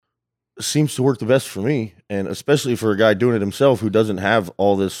seems to work the best for me, and especially for a guy doing it himself who doesn't have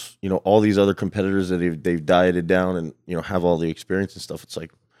all this, all these other competitors that they've dieted down and have all the experience and stuff. It's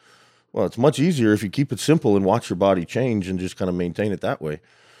like, well, it's much easier if you keep it simple and watch your body change and just kind of maintain it that way.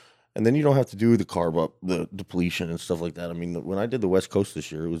 And then you don't have to do the carb up, the depletion and stuff like that. I mean, when I did the West Coast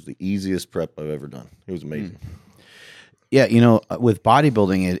this year, it was the easiest prep I've ever done. It was amazing. Yeah, with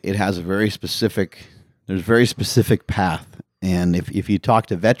bodybuilding, it has there's a very specific path. And if you talk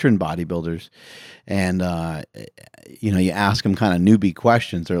to veteran bodybuilders and, you ask them kind of newbie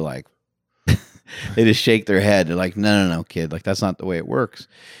questions, they're like, they just shake their head. They're like, no, kid, like that's not the way it works.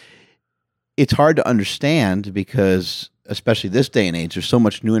 It's hard to understand because, especially this day and age, there's so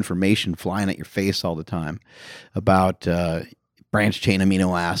much new information flying at your face all the time about branched chain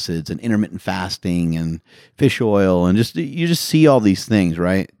amino acids and intermittent fasting and fish oil, and you just see all these things,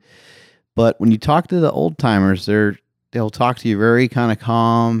 right? But when you talk to the old timers, they'll talk to you very kind of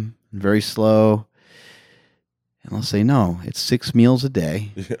calm, and very slow, and they'll say, no, it's 6 meals a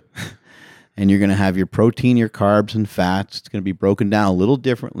day. Yeah. And you're going to have your protein, your carbs, and fats. It's going to be broken down a little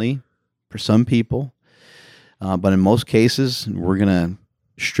differently for some people. But in most cases, we're going to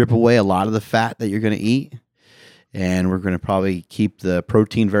strip away a lot of the fat that you're going to eat. And we're going to probably keep the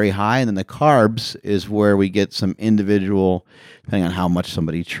protein very high. And then the carbs is where we get some individual, depending on how much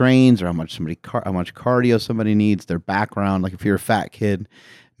somebody trains or how much cardio somebody needs, their background. Like if you're a fat kid,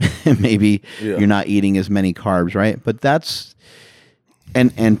 maybe you're not eating as many carbs, right? But that's...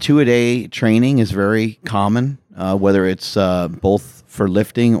 And 2-a-day training is very common, whether it's both for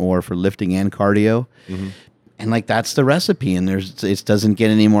lifting or for lifting and cardio. Mm-hmm. And like that's the recipe, and it doesn't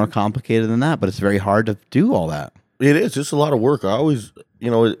get any more complicated than that. But it's very hard to do all that. It is. It's a lot of work. I always,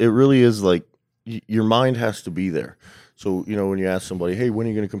 it really is like your mind has to be there. So when you ask somebody, hey, when are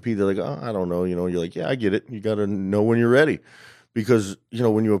you going to compete? They're like, oh, I don't know. You're like, yeah, I get it. You got to know when you're ready, because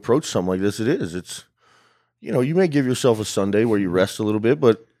when you approach something like this, it's. You may give yourself a Sunday where you rest a little bit,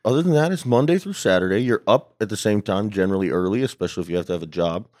 but other than that, it's Monday through Saturday. You're up at the same time, generally early, especially if you have to have a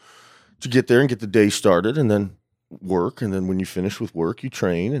job, to get there and get the day started, and then work. And then when you finish with work, you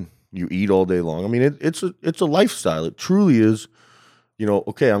train and you eat all day long. I mean, it's a lifestyle. It truly is,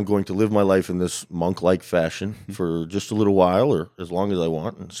 okay, I'm going to live my life in this monk-like fashion for just a little while or as long as I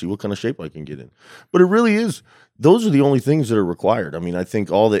want and see what kind of shape I can get in. But it really is. Those are the only things that are required. I mean, I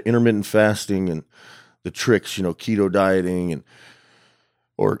think all the intermittent fasting and the tricks, keto dieting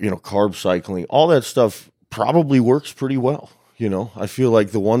or carb cycling, all that stuff probably works pretty well. I feel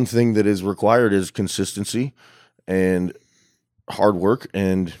like the one thing that is required is consistency and hard work.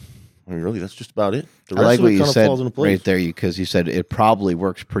 And I mean, really, that's just about it. The rest I like of what it you kind of said falls into place. right there, because you said it probably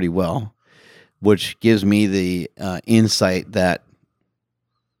works pretty well, which gives me the insight that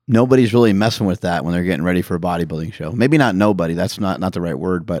nobody's really messing with that when they're getting ready for a bodybuilding show. Maybe not nobody. That's not the right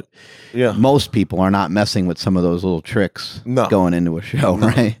word, but most people are not messing with some of those little tricks going into a show,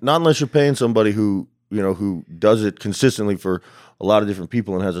 right? Not unless you're paying somebody who does it consistently for a lot of different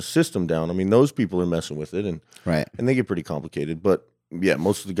people and has a system down. I mean, those people are messing with it, and they get pretty complicated. But yeah,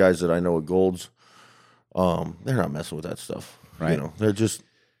 most of the guys that I know at Gold's, they're not messing with that stuff. Right. They're just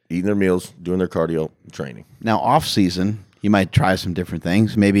eating their meals, doing their cardio, training. Now, off season, you might try some different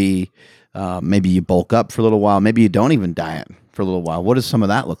things. Maybe you bulk up for a little while. Maybe you don't even diet for a little while. What does some of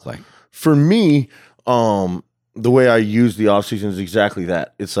that look like? For me, the way I use the off season is exactly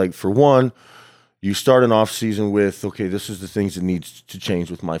that. It's like, for one, you start an off season with, okay, this is the things that needs to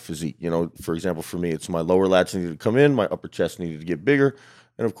change with my physique. For example, for me, it's my lower lats needed to come in, my upper chest needed to get bigger,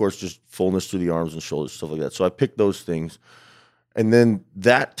 and of course, just fullness through the arms and shoulders, stuff like that. So I picked those things. And then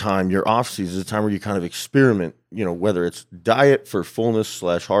that time, your off season, is a time where you kind of experiment, whether it's diet for fullness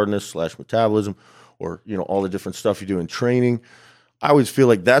 / hardness / metabolism, or, all the different stuff you do in training. I always feel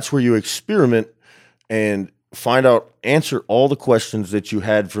like that's where you experiment and answer all the questions that you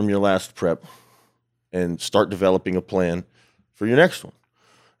had from your last prep and start developing a plan for your next one.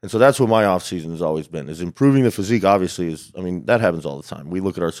 And so that's what my off season has always been, is improving the physique. Obviously, that happens all the time. We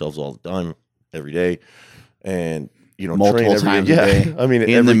look at ourselves all the time, every day, and multiple times a day. I mean, in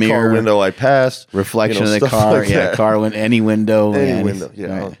every the mirror, car window I pass, reflection of the car, like car window, any window,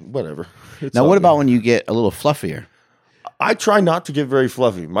 right. Whatever. Now, what about when you get a little fluffier? I try not to get very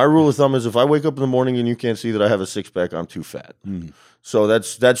fluffy. My rule of thumb is, if I wake up in the morning and you can't see that I have a six pack, I'm too fat. So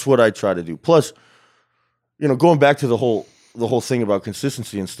that's what I try to do. Plus, going back to the whole thing about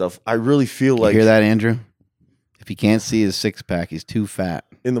consistency and stuff, I really feel like, you hear that, Andrew? If he can't see his six pack, he's too fat.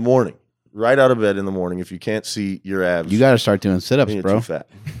 In the morning. Right out of bed in the morning, if you can't see your abs, you got to start doing sit-ups, bro. Too fat.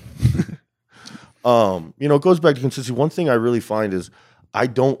 It goes back to consistency. One thing I really find is I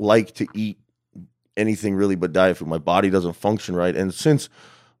don't like to eat anything really but diet food. My body doesn't function right, and since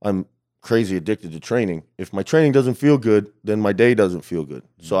I'm crazy addicted to training. If my training doesn't feel good, then my day doesn't feel good.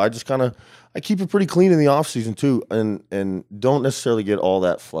 So I just kind of I keep it pretty clean in the off season too, and don't necessarily get all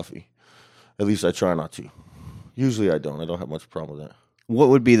that fluffy. At least I try not to. Usually I don't. I don't have much problem with that. What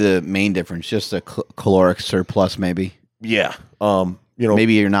would be the main difference? Just a caloric surplus, maybe. Yeah. You know,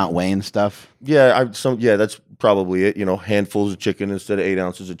 Maybe you're not weighing stuff. yeah, that's probably it. You know, handfuls of chicken instead of 8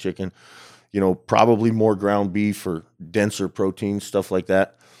 ounces of chicken. You know, probably more ground beef or denser protein, stuff like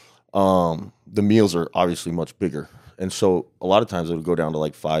that. The meals are obviously much bigger. And so a lot of times it would go down to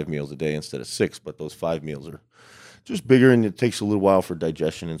like 5 meals a day instead of 6, but those 5 meals are just bigger and it takes a little while for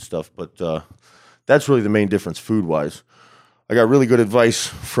digestion and stuff. But that's really the main difference food-wise. I got really good advice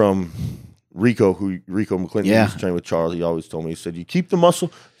from Rico McClinton, Yeah. who's trained with Charles. He always told me, he said, you keep the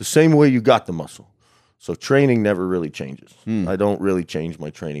muscle the same way you got the muscle. So training never really changes. I don't really change my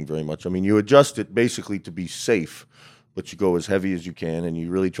training very much. I mean, you adjust it basically to be safe, but you go as heavy as you can and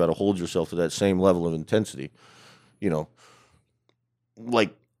you really try to hold yourself to that same level of intensity, you know,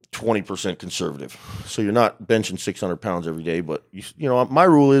 like 20% conservative. So you're not benching 600 pounds every day, but you know, my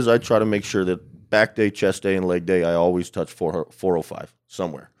rule is I try to make sure that back day, chest day, and leg day, I always touch 405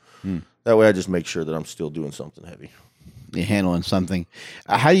 somewhere. That way I just make sure that I'm still doing something heavy. You're handling something.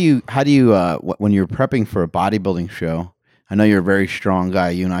 How do you when you're prepping for a bodybuilding show? I know you're a very strong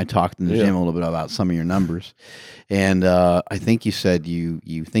guy. You and I talked in the gym a little bit about some of your numbers, and I think you said you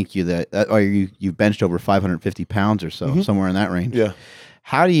benched over 550 pounds or so, somewhere in that range. Yeah.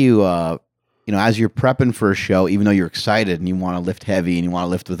 How do you as you're prepping for a show, even though you're excited and you want to lift heavy and you want to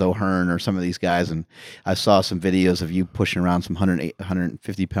lift with O'Hearn or some of these guys, and I saw some videos of you pushing around some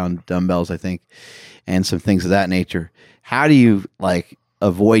 150 pound dumbbells, I think, and some things of that nature. How do you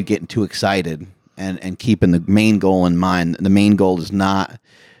avoid getting too excited and keeping the main goal in mind? The main goal is not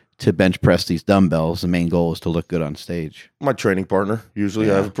to bench press these dumbbells. The main goal is to look good on stage. My training partner,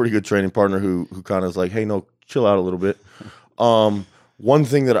 usually I have a pretty good training partner who kind of is like, hey, no, chill out a little bit. One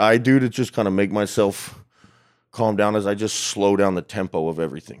thing that I do to just kind of make myself calm down is I just slow down the tempo of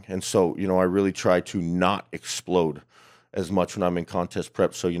everything. And so, you know, I really try to not explode as much when I'm in contest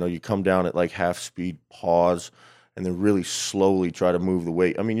prep. So, you know, you come down at like half speed, pause, and then really slowly try to move the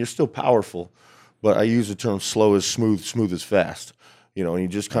weight. I mean, you're still powerful, but I use the term slow is smooth, smooth is fast. You know, and you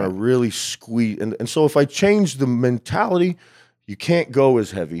just kind of really squeeze. And so if I change the mentality, you can't go as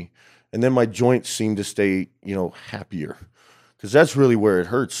heavy. And then my joints seem to stay, you know, happier. Because that's really where it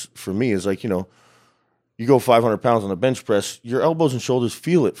hurts for me is like, you know, you go 500 pounds on a bench press, your elbows and shoulders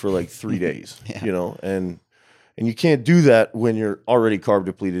feel it for like 3 days, you know, and you can't do that when you're already carb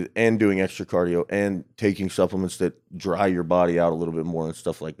depleted and doing extra cardio and taking supplements that dry your body out a little bit more and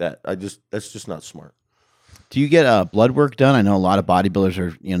stuff like that. That's just not smart. Do you get blood work done? I know a lot of bodybuilders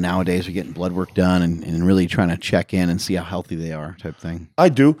are, nowadays are getting blood work done and really trying to check in and see how healthy they are type thing. I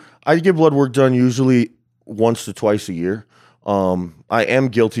do. I get blood work done usually once to twice a year. I am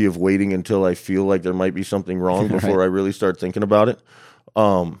guilty of waiting until I feel like there might be something wrong before I really start thinking about it.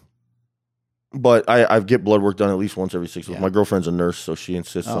 But I get blood work done at least once every 6 months. My girlfriend's a nurse, so she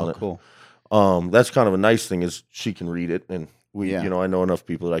insists on it. Cool. That's kind of a nice thing is she can read it, and I know enough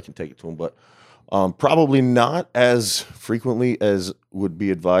people that I can take it to them. But probably not as frequently as would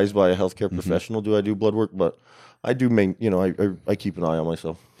be advised by a healthcare professional do I do blood work, but I do I keep an eye on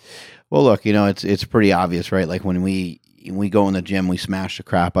myself. Well, look, it's pretty obvious, right? Like when we go in the gym, we smash the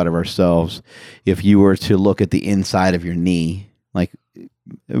crap out of ourselves. If you were to look at the inside of your knee, like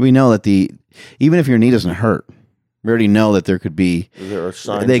we know that even if your knee doesn't hurt, we already know that there could be. There are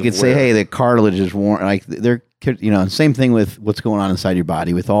signs. They could say, "Hey, the cartilage is worn." Like there could, same thing with what's going on inside your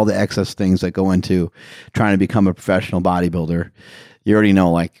body, with all the excess things that go into trying to become a professional bodybuilder. You already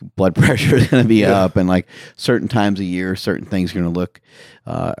know, like blood pressure is going to be up, and like certain times a year, certain things are going to look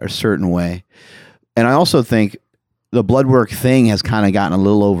a certain way. And I also think the blood work thing has kind of gotten a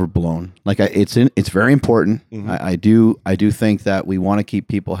little overblown. Like it's very important. I do think that we want to keep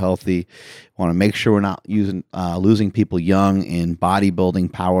people healthy. Want to make sure we're not losing people young in bodybuilding,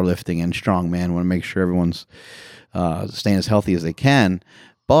 powerlifting, and strongman. Want to make sure everyone's staying as healthy as they can.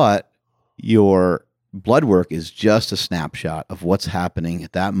 But your blood work is just a snapshot of what's happening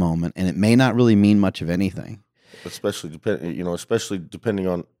at that moment, and it may not really mean much of anything. Especially depending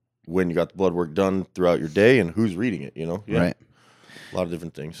on when you got the blood work done throughout your day and who's reading it, Right. A lot of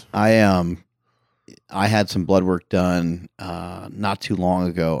different things. I had some blood work done not too long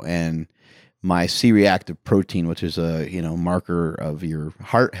ago, and my C-reactive protein, which is a marker of your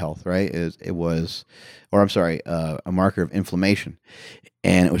heart health, right? A marker of inflammation,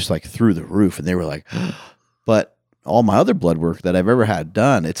 and it was like through the roof. And they were like, but all my other blood work that I've ever had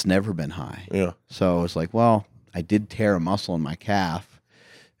done, it's never been high. Yeah. So it's like, well, I did tear a muscle in my calf.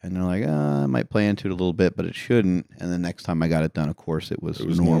 And they're like, I might play into it a little bit, but it shouldn't. And the next time I got it done, of course, it was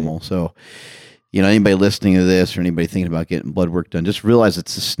normal. So, anybody listening to this or anybody thinking about getting blood work done, just realize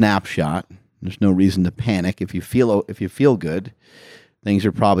it's a snapshot. There's no reason to panic. If you feel good, things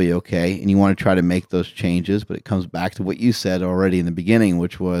are probably okay, and you want to try to make those changes. But it comes back to what you said already in the beginning,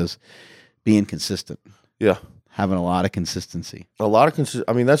 which was being consistent. Yeah. Having a lot of consistency. I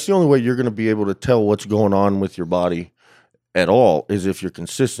mean, that's the only way you're going to be able to tell what's going on with your body at all is if you're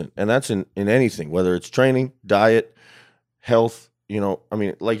consistent. And that's in anything, whether it's training, diet, health. I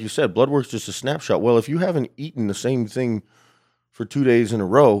mean, like you said, blood work's just a snapshot. Well, if you haven't eaten the same thing for 2 days in a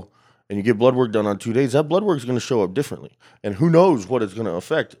row and you get blood work done on 2 days, that blood work is going to show up differently. And who knows what it's going to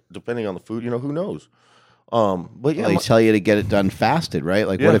affect depending on the food, who knows? But yeah, they tell you to get it done fasted, right?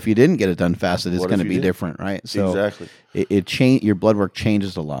 Like, what if you didn't get it done fasted? It's going to be different, right? So exactly. Your blood work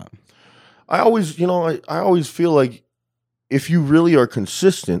changes a lot. I always feel like if you really are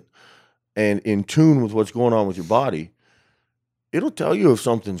consistent and in tune with what's going on with your body, it'll tell you if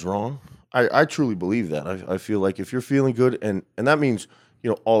something's wrong. I truly believe that. I feel like if you're feeling good, and that means,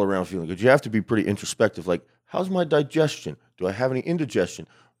 all around feeling good, you have to be pretty introspective. Like, how's my digestion? Do I have any indigestion?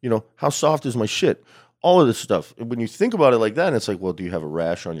 How soft is my shit? All of this stuff. When you think about it like that, and it's like, well, do you have a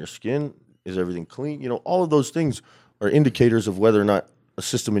rash on your skin? Is everything clean? All of those things are indicators of whether or not a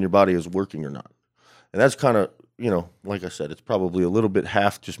system in your body is working or not. And that's kind of, like I said, it's probably a little bit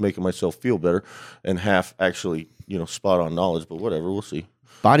half just making myself feel better and half actually, spot on knowledge, but whatever, we'll see.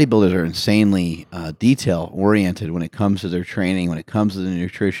 Bodybuilders are insanely detail oriented when it comes to their training, when it comes to the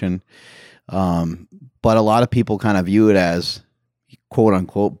nutrition. But a lot of people kind of view it as quote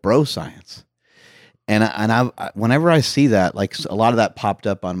unquote bro science. And whenever I see that, like a lot of that popped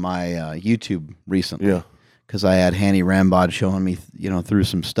up on my YouTube recently. Yeah. Because I had Hanny Rambod showing me, through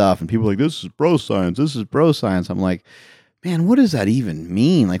some stuff, and people were like, this is bro science. This is bro science. I'm like, man, what does that even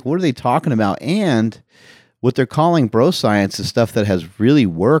mean? Like, what are they talking about? And what they're calling bro science is stuff that has really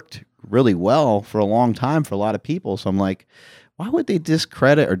worked really well for a long time for a lot of people. So I'm like, why would they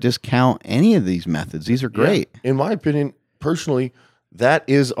discredit or discount any of these methods? These are great. Yeah. In my opinion, personally, that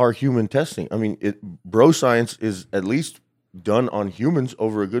is our human testing. I mean, bro science is at least done on humans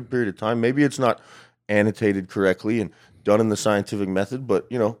over a good period of time. Maybe it's not annotated correctly and done in the scientific method, but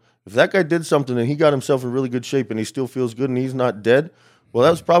if that guy did something and he got himself in really good shape and he still feels good and he's not dead, well, that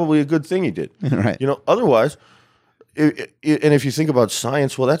was probably a good thing he did. Right. Otherwise, and if you think about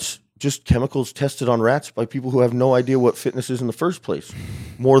science, well, that's just chemicals tested on rats by people who have no idea what fitness is in the first place.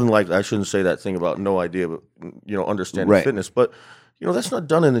 More than likely, I shouldn't say that thing about no idea, but understanding fitness. But that's not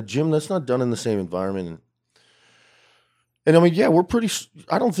done in the gym. That's not done in the same environment. And I mean, yeah,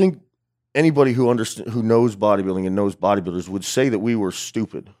 I don't think anybody who knows bodybuilding and knows bodybuilders would say that we were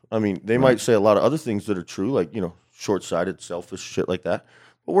stupid. I mean, they might say a lot of other things that are true, like, short-sighted, selfish, shit like that.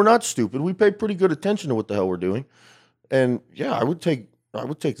 But we're not stupid. We pay pretty good attention to what the hell we're doing. And yeah, I would take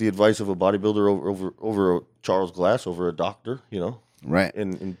the advice of a bodybuilder over a Charles Glass, over a doctor, right,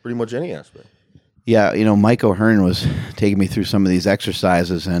 in pretty much any aspect. Yeah, Mike O'Hearn was taking me through some of these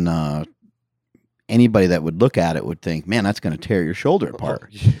exercises, and anybody that would look at it would think, man, that's going to tear your shoulder apart.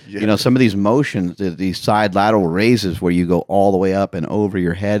 Yeah. Some of these motions, these side lateral raises where you go all the way up and over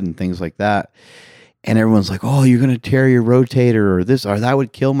your head and things like that. And everyone's like, oh, you're going to tear your rotator or this, or that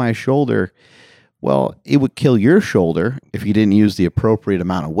would kill my shoulder. Well, it would kill your shoulder if you didn't use the appropriate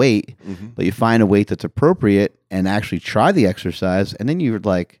amount of weight, but you find a weight that's appropriate and actually try the exercise. And then you're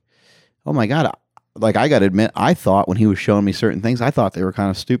like, oh my God, like I got to admit, I thought when he was showing me certain things, I thought they were kind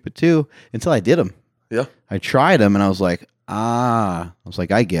of stupid too, until I did them. Yeah. I tried them and I was like,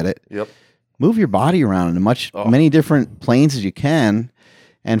 I get it. Yep. Move your body around in many different planes as you can.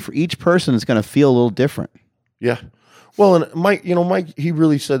 And for each person, it's going to feel a little different. Yeah. Well, and Mike, he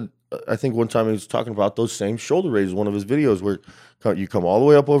really said, I think one time he was talking about those same shoulder raises, one of his videos where you come all the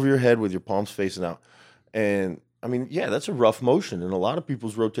way up over your head with your palms facing out. And I mean, yeah, that's a rough motion. And a lot of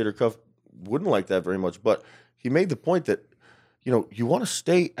people's rotator cuff wouldn't like that very much. But he made the point that, you want to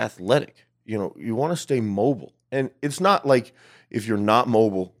stay athletic. You want to stay mobile. And it's not like if you're not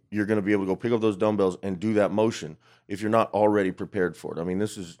mobile, you're going to be able to go pick up those dumbbells and do that motion if you're not already prepared for it. I mean,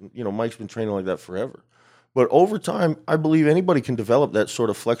 this is, Mike's been training like that forever. But over time, I believe anybody can develop that sort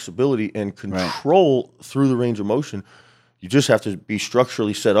of flexibility and control through the range of motion. You just have to be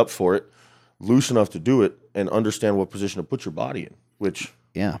structurally set up for it, loose enough to do it, and understand what position to put your body in, which,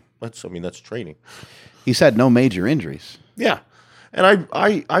 that's training. He said no major injuries. Yeah. And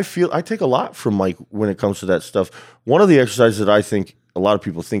I feel I take a lot from Mike when it comes to that stuff. One of the exercises that I think a lot of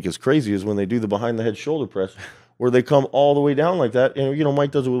people think is crazy is when they do the behind the head shoulder press, where they come all the way down like that. And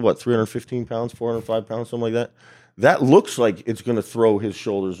Mike does it with 315 pounds, 405 pounds, something like that. that looks like it's going to throw his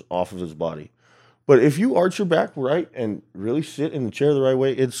shoulders off of his body. But if you arch your back right and really sit in the chair the right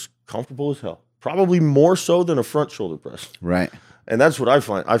way, it's comfortable as hell. Probably more so than a front shoulder press. Right. And that's what I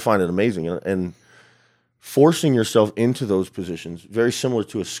find. I find it amazing. And forcing yourself into those positions, very similar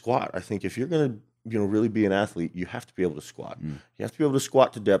to a squat. I think if you're going to, really be an athlete, you have to be able to squat. You have to be able to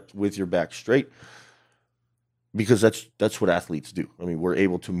squat to depth with your back straight, because that's what athletes do. I mean, we're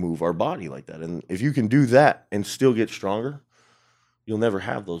able to move our body like that. And if you can do that and still get stronger, you'll never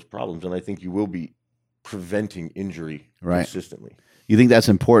have those problems. And I think you will be preventing injury consistently. You think that's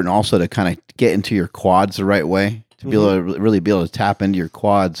important also to kind of get into your quads the right way, to be able to really be able to tap into your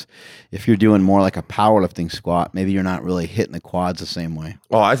quads. If you're doing more like a powerlifting squat, maybe you're not really hitting the quads the same way.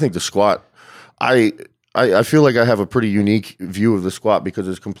 Oh, I think the squat, I feel like I have a pretty unique view of the squat because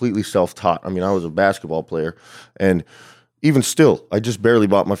it's completely self-taught. I mean, I was a basketball player, and even still, I just barely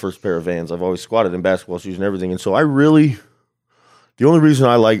bought my first pair of Vans. I've always squatted in basketball shoes and everything. And so the only reason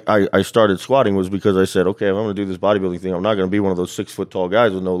I started squatting was because I said, okay, if I'm going to do this bodybuilding thing, I'm not going to be one of those 6 foot tall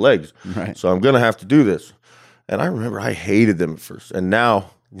guys with no legs. Right. So I'm going to have to do this. And I remember I hated them at first. And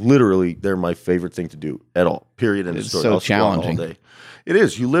now, literally, they're my favorite thing to do at all, period. And it's so challenging. All day. It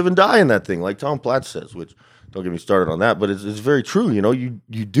is. You live and die in that thing, like Tom Platz says, which, don't get me started on that, but it's very true.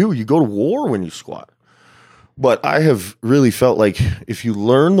 You go to war when you squat. But I have really felt like if you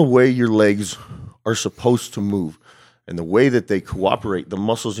learn the way your legs are supposed to move, and the way that they cooperate, the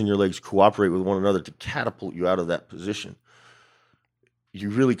muscles in your legs cooperate with one another to catapult you out of that position,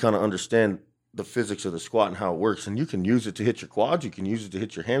 you really kind of understand the physics of the squat and how it works. And you can use it to hit your quads. You can use it to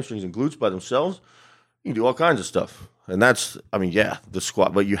hit your hamstrings and glutes by themselves. You can do all kinds of stuff. And that's, the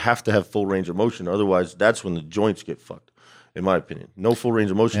squat. But you have to have full range of motion. Otherwise, that's when the joints get fucked, in my opinion. No full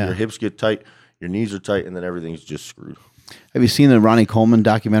range of motion. Yeah. Your hips get tight. Your knees are tight. And then everything's just screwed. Have you seen the Ronnie Coleman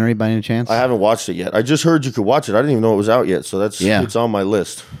documentary by any chance? I haven't watched it yet. I just heard you could watch it. I didn't even know it was out yet. So it's on my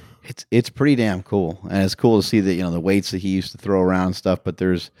list. It's pretty damn cool. And it's cool to see that, the weights that he used to throw around and stuff. But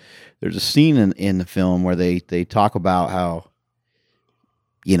there's a scene in the film where they talk about how,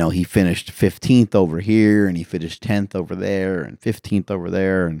 he finished 15th over here and he finished 10th over there and 15th over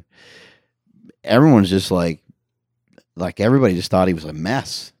there. And everyone's just like everybody just thought he was a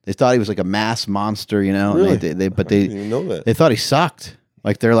mess. They thought he was like a mass monster, Really? But I didn't even know that. They thought he sucked.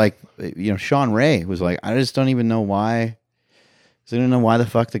 Like they're like, Sean Ray was like, I just don't even know why. I don't know why the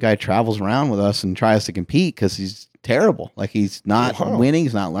fuck the guy travels around with us and tries to compete, because he's terrible. Like he's not winning,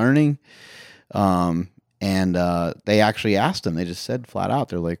 he's not learning. And they actually asked him. They just said flat out,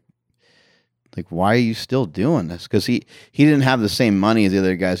 they're like, why are you still doing this? Because he didn't have the same money as the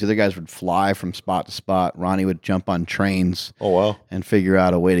other guys. The other guys would fly from spot to spot. Ronnie would jump on trains. Oh, wow. And figure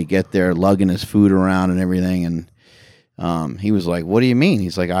out a way to get there, lugging his food around and everything. And he was like, what do you mean?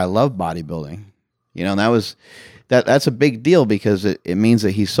 He's like, I love bodybuilding. And that's a big deal, because it means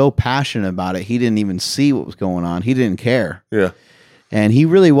that he's so passionate about it. He didn't even see what was going on. He didn't care. Yeah. And he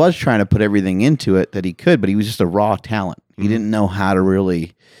really was trying to put everything into it that he could, but he was just a raw talent. He didn't know how to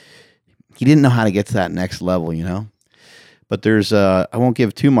he didn't know how to get to that next level, But there's, I won't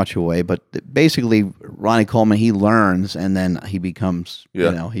give too much away, but basically Ronnie Coleman, he learns and then he becomes,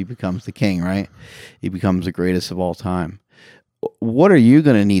 he becomes the king, right? He becomes the greatest of all time. What are you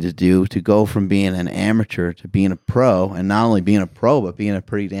going to need to do to go from being an amateur to being a pro, and not only being a pro, but being a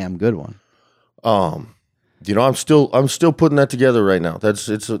pretty damn good one? I'm still putting that together right now.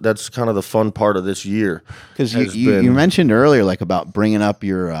 That's kind of the fun part of this year. Because you mentioned earlier, like, about bringing up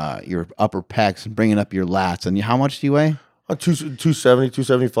your upper pecs and bringing up your lats. And how much do you weigh? 270,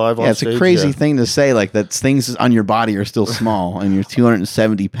 275 on stage. It's a crazy thing to say, like, that things on your body are still small and you're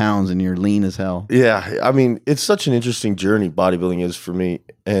 270 pounds and you're lean as hell. Yeah. I mean, it's such an interesting journey bodybuilding is for me.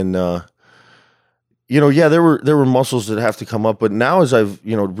 And, there were muscles that have to come up, but now as I've,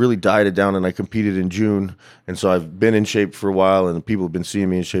 really dieted down and I competed in June, and so I've been in shape for a while and people have been seeing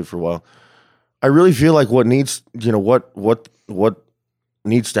me in shape for a while, I really feel like what needs to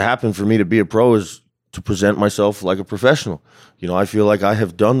happen for me to be a pro is to present myself like a professional. I feel like I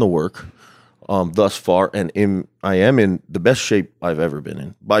have done the work thus far, and I am in the best shape I've ever been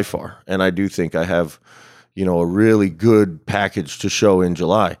in, by far. And I do think I have, a really good package to show in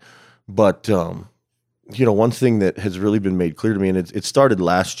July. But, one thing that has really been made clear to me, and it started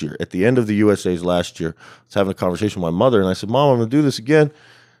last year, at the end of the USA's last year, I was having a conversation with my mother, and I said, Mom, I'm going to do this again,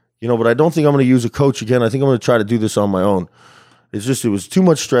 but I don't think I'm going to use a coach again. I think I'm going to try to do this on my own. It was too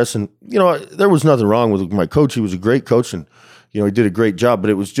much stress, and, there was nothing wrong with my coach. He was a great coach, and, he did a great job, but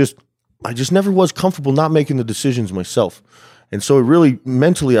it was just, I just never was comfortable not making the decisions myself. And so it really,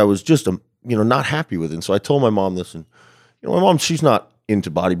 mentally, I was just, not happy with it. And so I told my mom this, and, my mom, she's not into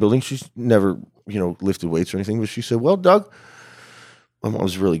bodybuilding. She's never, lifted weights or anything, but she said, well, Doug, my mom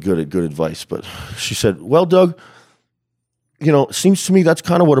was really good at good advice, but she said, well, Doug, it seems to me that's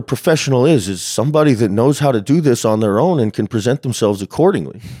kind of what a professional is somebody that knows how to do this on their own and can present themselves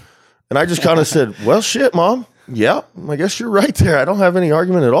accordingly. And I just kind of said, well, shit, Mom. Yeah, I guess you're right there. I don't have any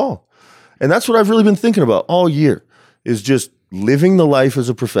argument at all. And that's what I've really been thinking about all year, is just living the life as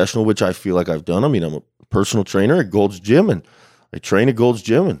a professional, which I feel like I've done. I mean, I'm a personal trainer at Gold's Gym, and I train at Gold's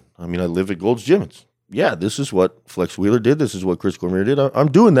Gym, and I live at Gold's Gym. This is what Flex Wheeler did. This is what Chris Cormier did.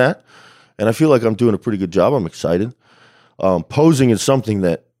 I'm doing that, and I feel like I'm doing a pretty good job. I'm excited. Posing is something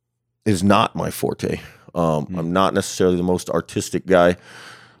that is not my forte. I'm not necessarily the most artistic guy.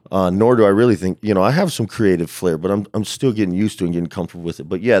 Nor do I really think, I have some creative flair, but I'm still getting used to and getting comfortable with it.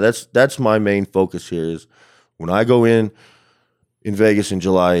 But yeah, that's my main focus here is when I go in Vegas in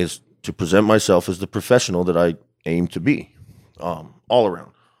July is to present myself as the professional that I aim to be, all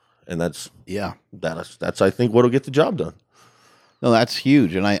around. And that's I think what'll get the job done. No, that's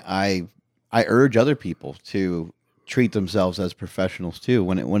huge. And I urge other people to treat themselves as professionals too.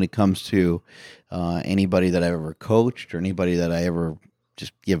 When it comes to anybody that I've ever coached or anybody that I ever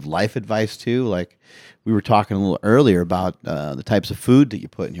just give life advice to, like we were talking a little earlier about the types of food that you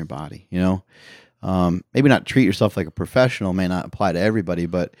put in your body, maybe not treat yourself like a professional may not apply to everybody,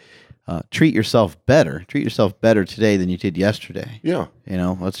 but treat yourself better today than you did yesterday. Yeah.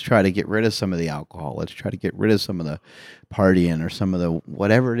 Let's try to get rid of some of the alcohol. Let's try to get rid of some of the partying or some of the,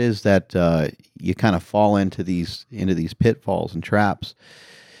 whatever it is that you kind of fall into these pitfalls and traps.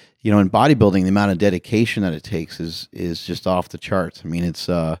 In bodybuilding, the amount of dedication that it takes is just off the charts. I mean, it's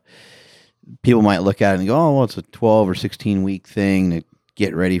people might look at it and go, "Oh, well, it's a 12 or 16 week thing to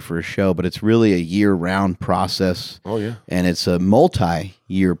get ready for a show," but it's really a year-round process. Oh yeah, and it's a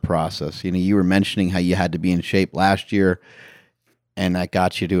multi-year process. You were mentioning how you had to be in shape last year, and that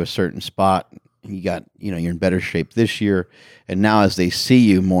got you to a certain spot. You got, you're in better shape this year, and now as they see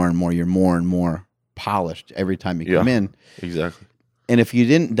you more and more, you're more and more polished every time you come in. Exactly. And if you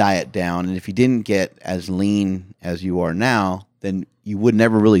didn't diet down and if you didn't get as lean as you are now, then you would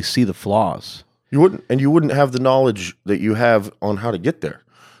never really see the flaws. You wouldn't, and you wouldn't have the knowledge that you have on how to get there.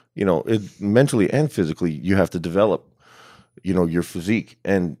 Mentally and physically, you have to develop, your physique,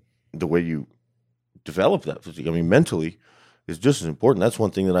 and the way you develop that physique. Mentally is just as important. That's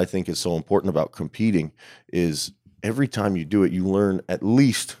one thing that I think is so important about competing is every time you do it, you learn at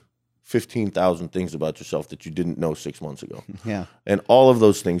least 15,000 things about yourself that you didn't know 6 months ago. Yeah. And all of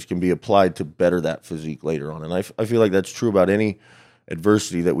those things can be applied to better that physique later on. And I feel like that's true about any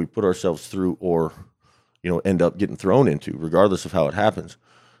adversity that we put ourselves through or, end up getting thrown into, regardless of how it happens.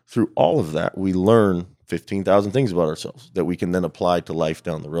 Through all of that, we learn 15,000 things about ourselves that we can then apply to life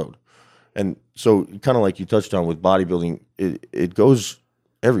down the road. And so kind of like you touched on with bodybuilding, it goes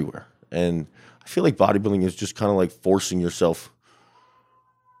everywhere. And I feel like bodybuilding is just kind of like forcing yourself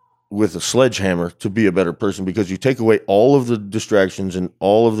with a sledgehammer to be a better person, because you take away all of the distractions and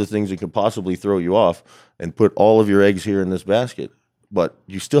all of the things that could possibly throw you off and put all of your eggs here in this basket. But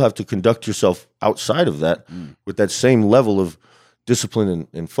you still have to conduct yourself outside of that with that same level of discipline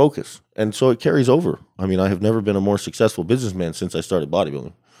and focus. And so it carries over. I have never been a more successful businessman since I started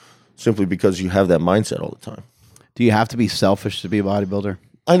bodybuilding, simply because you have that mindset all the time. Do you have to be selfish to be a bodybuilder?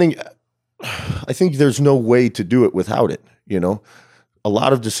 I think there's no way to do it without it, A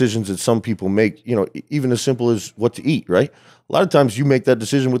lot of decisions that some people make, even as simple as what to eat, right? A lot of times you make that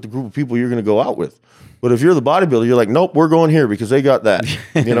decision with the group of people you're going to go out with. But if you're the bodybuilder, you're like, nope, we're going here because they got that,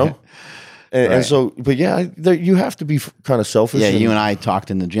 Right. And so, but yeah, you have to be kind of selfish. Yeah, you and I talked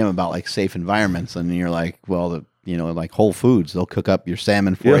in the gym about like safe environments, and you're like, well, like Whole Foods, they'll cook up your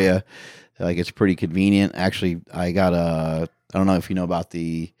salmon for you. Like it's pretty convenient. Actually, I got I don't know if you know about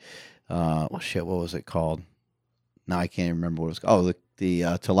the, what was it called? Now I can't remember what it was called. Oh, the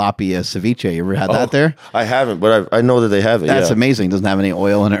tilapia ceviche. You ever had that there? I haven't, but I know that they have it. That's amazing. It doesn't have any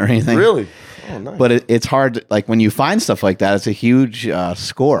oil in it or anything. Really? Oh, nice. But it's hard, like when you find stuff like that, it's a huge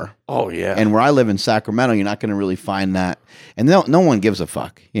score. Oh, yeah. And where I live in Sacramento, you're not going to really find that. And no one gives a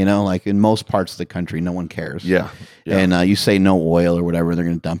fuck, like in most parts of the country, no one cares. Yeah. And you say no oil or whatever, they're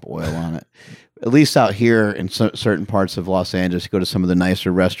going to dump oil on it. At least out here in certain parts of Los Angeles, you go to some of the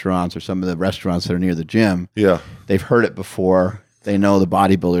nicer restaurants or some of the restaurants that are near the gym. Yeah. They've heard it before. They know the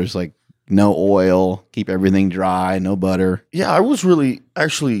bodybuilders, like no oil, keep everything dry, no butter. Yeah, I was really,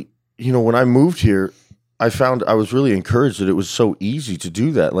 actually, when I moved here, I found I was really encouraged that it was so easy to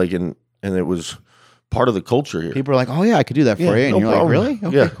do that. Like, and it was part of the culture here. People are like, oh yeah, I could do that for you. And you're problem. Like,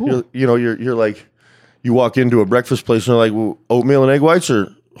 really? Okay, cool. You're like, you walk into a breakfast place and they're like, well, oatmeal and egg whites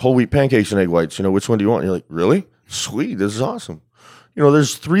or whole wheat pancakes and egg whites, which one do you want? And you're like, really? Sweet, this is awesome.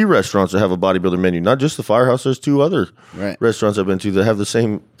 there's 3 restaurants that have a bodybuilder menu, not just the Firehouse. There's 2 other restaurants I've been to that have the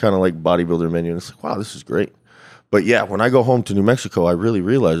same kind of like bodybuilder menu. And it's like, wow, this is great. But yeah, when I go home to New Mexico, I really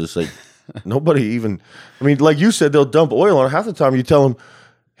realize it's like nobody even, I mean, like you said, they'll dump oil on it. Half the time you tell them,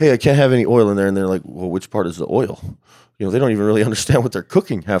 hey, I can't have any oil in there. And they're like, well, which part is the oil? They don't even really understand what they're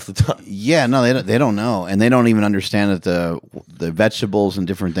cooking half the time. Yeah, no, they don't know. And they don't even understand that the vegetables and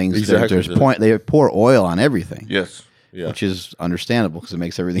different things, Exactly. they pour oil on everything. Yes. Yeah. Which is understandable because it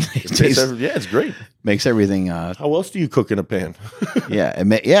makes everything it's great. Makes everything. How else do you cook in a pan?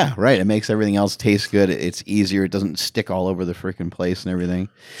 Right. It makes everything else taste good. It's easier. It doesn't stick all over the freaking place and everything.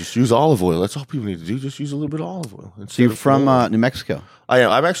 Just use olive oil. That's all people need to do. Just use a little bit of olive oil. So you're from New Mexico? I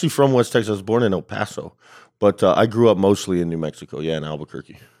am. I'm actually from West Texas. I was born in El Paso, but I grew up mostly in New Mexico. Yeah, in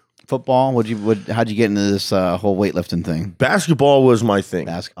Albuquerque. Football? How'd you get into this whole weightlifting thing? Basketball was my thing.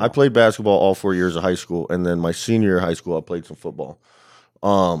 Basketball. I played basketball all 4 years of high school, and then my senior year of high school, I played some football.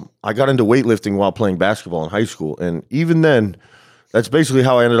 I got into weightlifting while playing basketball in high school, and even then, that's basically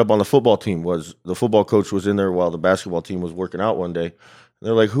how I ended up on the football team. Was the football coach was in there while the basketball team was working out one day. And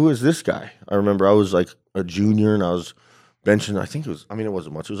they're like, "Who is this guy?" I remember I was like a junior, and I was benching. It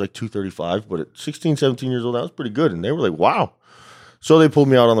wasn't much. It was like 235, but at 16, 17 years old, that was pretty good. And they were like, "Wow." So they pulled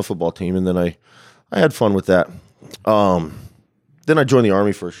me out on the football team, and then I had fun with that. Then I joined the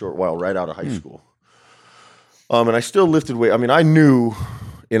Army for a short while right out of high school. And I still lifted weight. I mean, I knew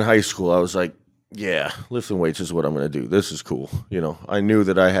in high school, I was like, yeah, lifting weights is what I'm going to do. This is cool. I knew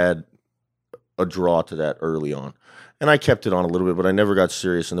that I had a draw to that early on. And I kept it on a little bit, but I never got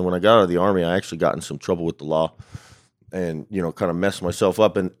serious. And then when I got out of the Army, I actually got in some trouble with the law and, kind of messed myself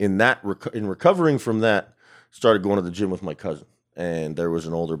up. And in recovering from that, started going to the gym with my cousin. And there was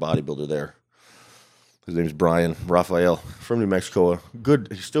an older bodybuilder there. His name's Brian Raphael from New Mexico.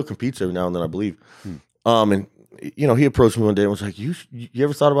 He still competes every now and then, I believe. And he approached me one day and was like, "You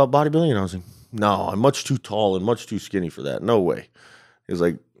ever thought about bodybuilding?" And I was like, "No, I'm much too tall and much too skinny for that. No way." He was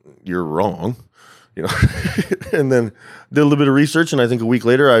like, "You're wrong," And then did a little bit of research, and I think a week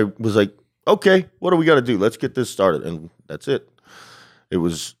later, I was like, "Okay, what do we got to do? Let's get this started." And that's it. It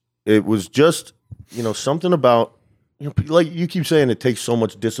was just something about. Like you keep saying, it takes so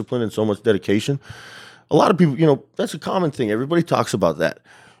much discipline and so much dedication. A lot of people, that's a common thing. Everybody talks about that.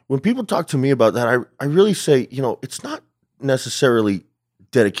 When people talk to me about that, I really say, it's not necessarily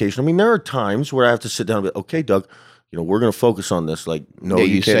dedication. I mean, there are times where I have to sit down and be, okay, Doug, we're going to focus on this. Like, no,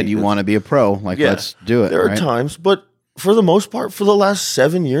 you said you want to be a pro. Like, let's do it. There are times, but for the most part, for the last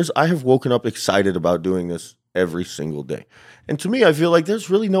 7 years, I have woken up excited about doing this every single day. And to me, I feel like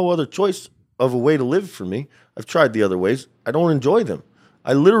there's really no other choice of a way to live for me. I've tried the other ways. I don't enjoy them.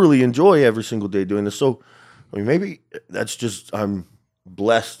 I literally enjoy every single day doing this. So, I mean, maybe that's just, I'm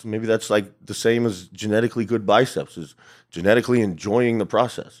blessed. Maybe that's like the same as genetically good biceps, is genetically enjoying the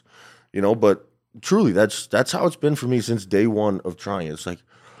process, but truly that's how it's been for me since day one of trying it. It's like,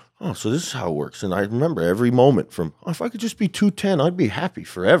 oh, so this is how it works. And I remember every moment from, if I could just be 210, I'd be happy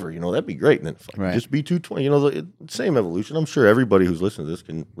forever. That'd be great. And then if I could just be 220, the same evolution. I'm sure everybody who's listening to this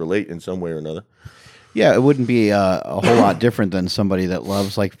can relate in some way or another. Yeah, it wouldn't be a whole lot different than somebody that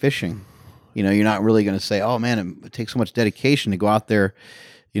loves like fishing. You're not really going to say, "Oh man, it takes so much dedication to go out there,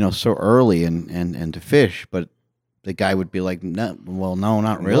 so early and to fish." But the guy would be like, "No,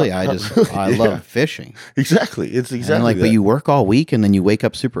 not really. I love fishing." Exactly, it's exactly. But you work all week and then you wake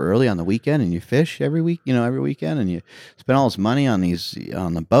up super early on the weekend and you fish every week, every weekend, and you spend all this money on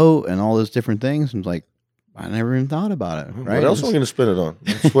the boat and all those different things. And it's like, I never even thought about it. Right? What else am I going to spend it on?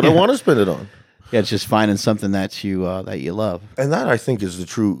 That's what I want to spend it on. Yeah, it's just finding something that you love, and that I think is the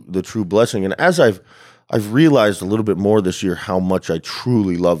true blessing. And as I've realized a little bit more this year how much I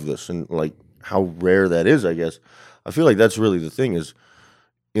truly love this, and like how rare that is. I guess I feel like that's really the thing is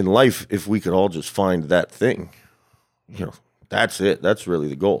in life. If we could all just find that thing, that's it. That's really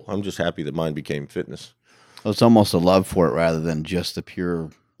the goal. I'm just happy that mine became fitness. Well, it's almost a love for it rather than just the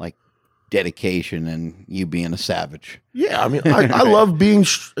pure dedication and you being a savage. Yeah, I mean, I love being.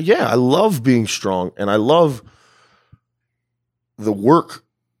 I love being strong, and I love the work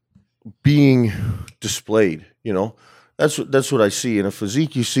being displayed. That's what I see in a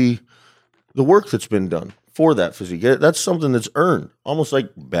physique. You see the work that's been done for that physique. That's something that's earned, almost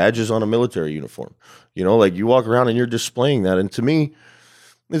like badges on a military uniform. Like you walk around and you're displaying that. And to me,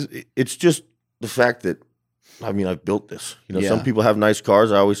 it's just the fact that. I mean, I've built this. Some people have nice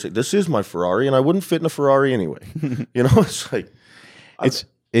cars. I always say, this is my Ferrari, and I wouldn't fit in a Ferrari anyway. It's like...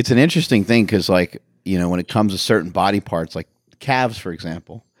 It's an interesting thing because, when it comes to certain body parts, like calves, for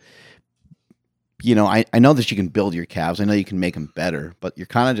example, I know that you can build your calves. I know you can make them better, but you're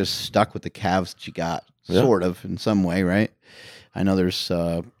kind of just stuck with the calves that you got. Yeah. sort of in some way, right? I know there's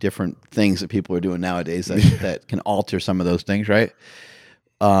different things that people are doing nowadays that, that can alter some of those things, right?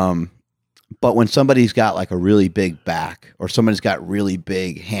 But when somebody's got like a really big back or somebody's got really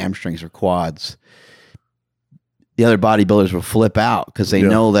big hamstrings or quads, the other bodybuilders will flip out because they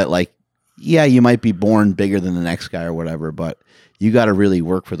know that, like, yeah, you might be born bigger than the next guy or whatever, but you got to really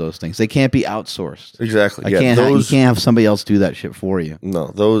work for those things. They can't be outsourced. Exactly. You can't have somebody else do that shit for you. No,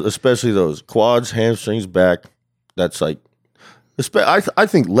 those, especially those quads, hamstrings, back. That's like, I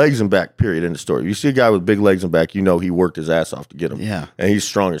think legs and back. Period. In the story, you see a guy with big legs and back, you know he worked his ass off to get them. Yeah, and he's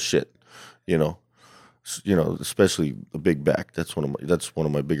strong as shit. You know, especially the big back. That's one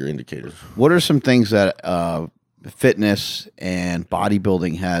of my bigger indicators. What are some things that fitness and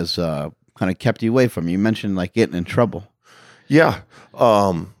bodybuilding has kind of kept you away from? You mentioned like getting in trouble. Yeah.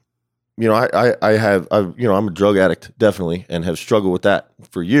 I'm a drug addict, definitely, and have struggled with that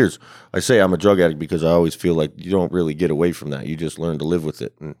for years. I say I'm a drug addict because I always feel like you don't really get away from that. You just learn to live with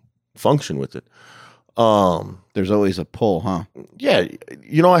it and function with it. There's always a pull, huh? Yeah.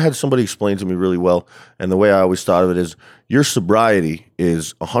 I had somebody explain to me really well, and the way I always thought of it is your sobriety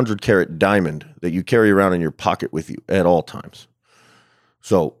is 100-carat diamond that you carry around in your pocket with you at all times.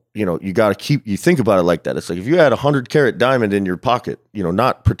 So, you got to you think about it like that. It's like if you had 100-carat diamond in your pocket,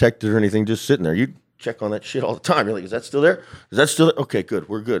 not protected or anything, just sitting there, you check on that shit all the time. You're like, is that still there? Is that still there? Okay, good.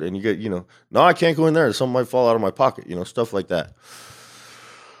 We're good. And you get, no, I can't go in there. Something might fall out of my pocket, stuff like that.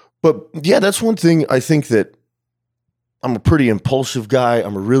 But yeah, that's one thing. I think that I'm a pretty impulsive guy.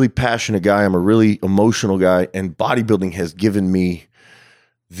 I'm a really passionate guy. I'm a really emotional guy. And bodybuilding has given me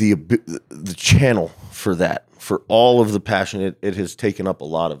the channel for that. For all of the passion, it has taken up a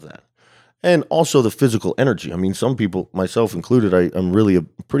lot of that. And also the physical energy. I mean, some people, myself included, I'm really a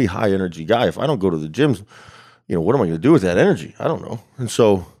pretty high energy guy. If I don't go to the gyms, what am I going to do with that energy? I don't know. And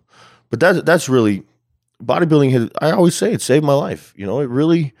so, but that's really, bodybuilding I always say it saved my life. It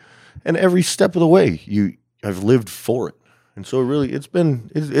really, and every step of the way, I've lived for it. And so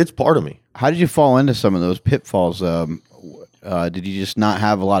it's part of me. How did you fall into some of those pitfalls? Did you just not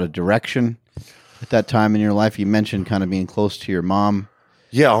have a lot of direction at that time in your life? You mentioned kind of being close to your mom.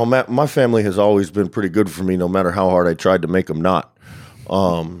 Yeah, my family has always been pretty good for me, no matter how hard I tried to make them not.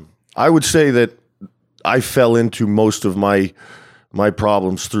 I would say that I fell into most of my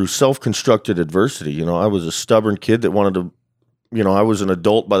problems through self-constructed adversity. I was a stubborn kid that wanted to, I was an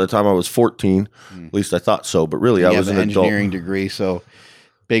adult by the time I was 14. At least I thought so, but really I was an adult. Engineering degree, so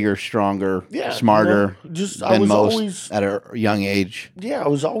bigger, stronger, smarter than most at a young age. Yeah, I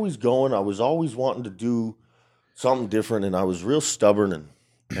was always going. I was always wanting to do something different, and I was real stubborn.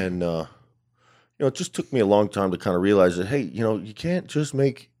 And it just took me a long time to kind of realize that, hey, you can't just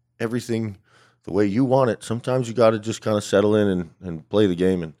make everything the way you want it. Sometimes you got to just kind of settle in and play the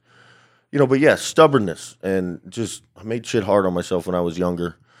game. And but yeah, stubbornness, and just I made shit hard on myself when I was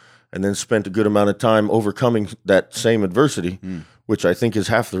younger, and then spent a good amount of time overcoming that same adversity, which I think is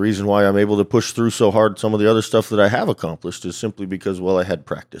half the reason why I'm able to push through so hard. Some of the other stuff that I have accomplished is simply because, I had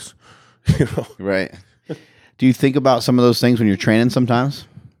practice. Right. Do you think about some of those things when you're training sometimes?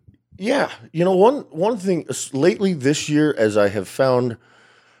 Yeah. One thing lately this year, as I have found,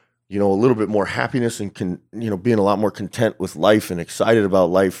 a little bit more happiness and being a lot more content with life and excited about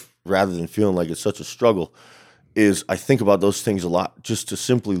life rather than feeling like it's such a struggle, is I think about those things a lot, just to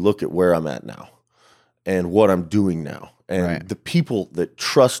simply look at where I'm at now and what I'm doing now and the people that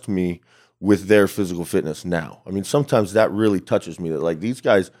trust me with their physical fitness now. I mean, sometimes that really touches me, that like these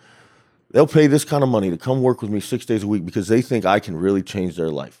guys, they'll pay this kind of money to come work with me 6 days a week because they think I can really change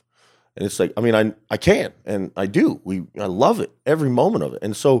their life. And it's like, I mean, I can, and I do. I love it, every moment of it.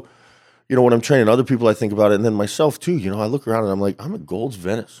 And so, when I'm training other people, I think about it, and then myself too. I look around and I'm like, I'm at Gold's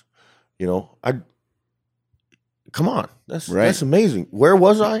Venice. Come on, that's amazing. Where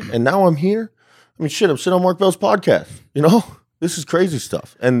was I? And now I'm here. I mean, shit, I'm sitting on Mark Bell's podcast. This is crazy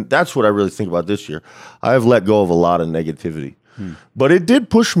stuff. And that's what I really think about this year. I have let go of a lot of negativity, but it did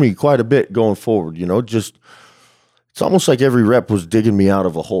push me quite a bit going forward. Just it's almost like every rep was digging me out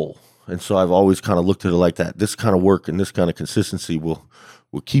of a hole. And so I've always kind of looked at it like that. This kind of work and this kind of consistency will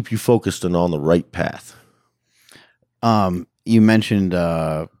keep you focused and on the right path. You mentioned,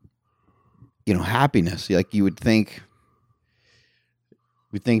 happiness. Like you would think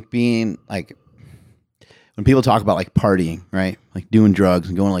being like, when people talk about like partying, right? Like doing drugs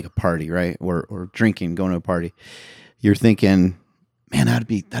and going to like a party, right? Or drinking, going to a party. You're thinking, man, that'd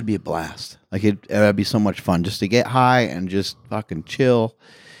be a blast. Like it'd be so much fun just to get high and just fucking chill.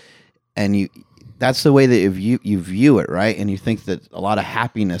 And that's the way that you view it, right? And you think that a lot of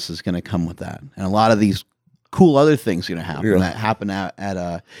happiness is going to come with that, and a lot of these cool other things are going to happen that happen at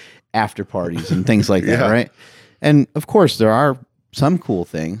after parties and things like that, Yeah. right? And of course, there are some cool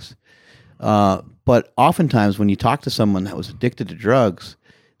things, but oftentimes when you talk to someone that was addicted to drugs,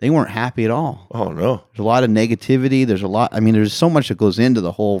 they weren't happy at all. Oh no. There's a lot of negativity. There's a lot. I mean, there's so much that goes into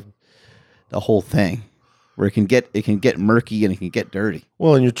the whole thing, where it can get murky and it can get dirty.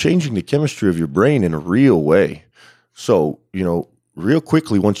 Well, and you're changing the chemistry of your brain in a real way. So, real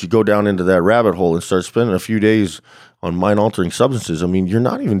quickly, once you go down into that rabbit hole and start spending a few days on mind-altering substances, I mean, you're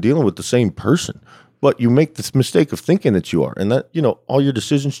not even dealing with the same person, but you make this mistake of thinking that you are, and that, all your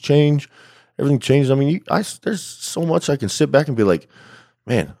decisions change, everything changes. I mean, there's so much I can sit back and be like,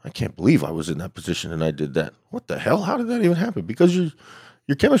 man, I can't believe I was in that position and I did that. What the hell? How did that even happen? Because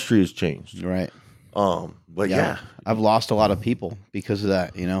your chemistry has changed. Right. But yeah. I've lost a lot of people because of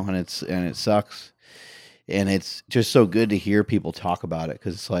that, and it sucks. And it's just so good to hear people talk about it,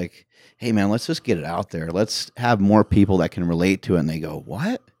 because it's like, hey man, let's just get it out there. Let's have more people that can relate to it. And they go,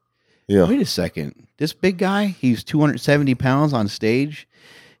 what? Yeah. Wait a second. This big guy, he's 270 pounds on stage.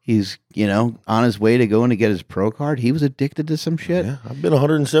 He's, on his way to going to get his pro card. He was addicted to some shit. Yeah. I've been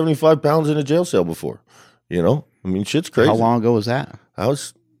 175 pounds in a jail cell before. I mean, shit's crazy. How long ago was that? I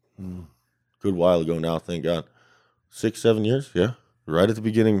was a good while ago now, thank God. 6-7 years. Yeah. Right at the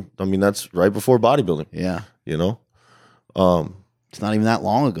beginning. I mean, that's right before bodybuilding. Yeah. It's not even that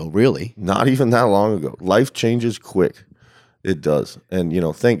long ago, really. Not even that long ago. Life changes quick. It does. And,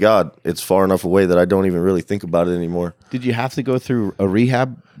 thank God it's far enough away that I don't even really think about it anymore. Did you have to go through a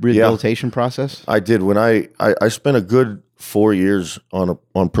rehabilitation process? I did. When I spent a good 4 years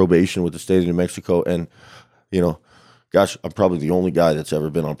on probation with the state of New Mexico. And, gosh, I'm probably the only guy that's ever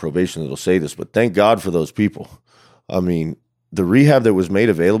been on probation that'll say this, but thank God for those people. I mean, the rehab that was made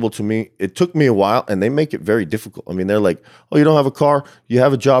available to me, it took me a while, and they make it very difficult. I mean, they're like, oh, you don't have a car? You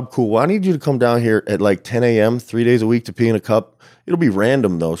have a job? Cool. Well, I need you to come down here at like 10 a.m., 3 days a week to pee in a cup. It'll be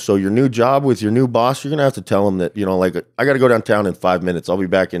random, though. So your new job with your new boss, you're going to have to tell them that, I got to go downtown in 5 minutes. I'll be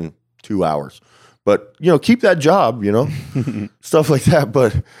back in 2 hours. But, keep that job, stuff like that.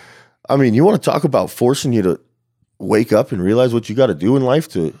 But, I mean, you want to talk about forcing you to wake up and realize what you got to do in life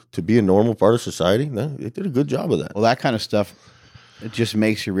to be a normal part of society? No, they did a good job of that. Well, that kind of stuff, it just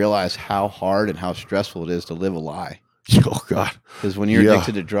makes you realize how hard and how stressful it is to live a lie. Oh God! Because when you're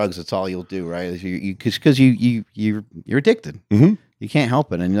addicted to drugs, that's all you'll do, right? Because you're addicted. Mm-hmm. You can't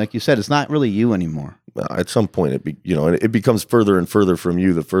help it, and like you said, it's not really you anymore. At some point, it becomes further and further from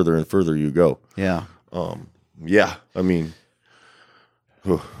you the further and further you go. Yeah. Yeah. I mean.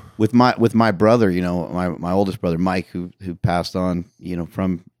 With my brother, my oldest brother Mike, who passed on,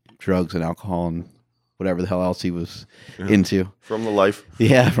 from drugs and alcohol and whatever the hell else he was into. From the life.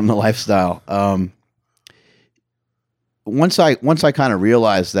 Yeah, from the lifestyle. Once I kind of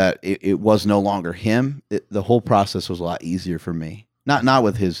realized that it was no longer him, the whole process was a lot easier for me. Not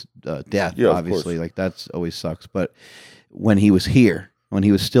with his death, obviously, like that's always sucks. But when he was here, when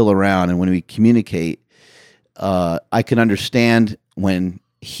he was still around, and when we communicate, I can understand when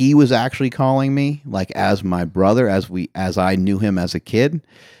he was actually calling me, like as my brother, as I knew him as a kid,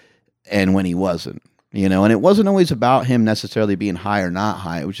 and when he wasn't, and it wasn't always about him necessarily being high or not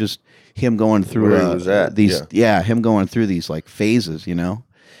high. It was just him going through him going through these like phases, and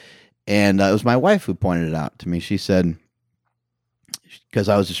it was my wife who pointed it out to me. She said, because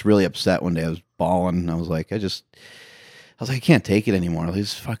I was just really upset one day, I was bawling, and I was like, I can't take it anymore.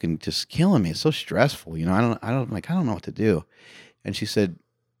 He's fucking just killing me. It's so stressful. I don't know what to do. And she said,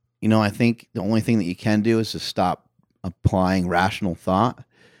 I think the only thing that you can do is to stop applying rational thought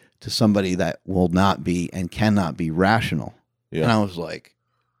to somebody that will not be and cannot be rational. Yeah. And I was like,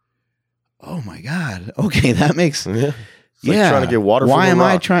 oh my God. Okay, that makes It's like trying to get water from a rock.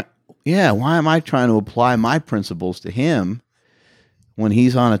 Why am I trying to apply my principles to him when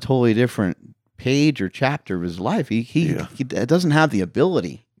he's on a totally different page or chapter of his life? He doesn't have the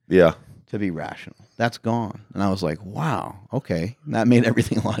ability to be rational. That's gone. And I was like, wow, okay. That made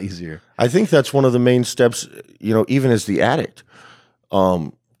everything a lot easier. I think that's one of the main steps, even as the addict,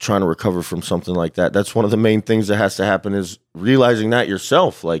 trying to recover from something like that. That's one of the main things that has to happen, is realizing that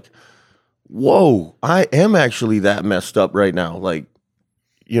yourself. Like, whoa, I am actually that messed up right now. Like,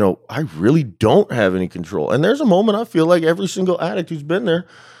 I really don't have any control. And there's a moment I feel like every single addict who's been there,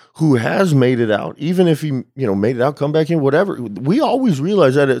 who has made it out, even if he, made it out, come back in, whatever, we always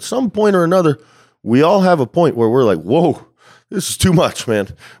realize that at some point or another, we all have a point where we're like, whoa, this is too much, man.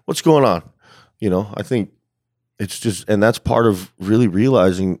 What's going on? I think it's just, and that's part of really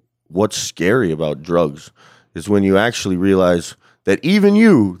realizing what's scary about drugs, is when you actually realize that even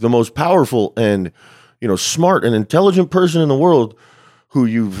you, the most powerful and, smart and intelligent person in the world, who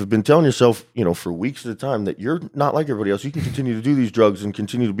you've been telling yourself, you know, for weeks at a time that you're not like everybody else. You can continue to do these drugs and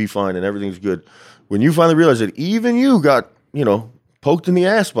continue to be fine and everything's good. When you finally realize that even you got, you know, poked in the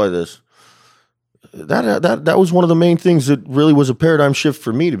ass by this, that was one of the main things that really was a paradigm shift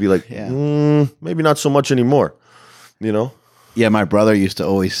for me to be like, maybe not so much anymore, you know? Yeah, my brother used to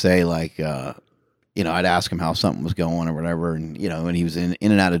always say, like, you know, I'd ask him how something was going or whatever, and, you know, and he was in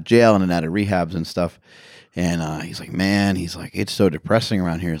and out of jail and out of rehabs and stuff. And he's like, man, he's like, it's so depressing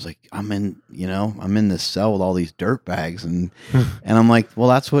around here. He's like, I'm in this cell with all these dirt bags. And I'm like, well,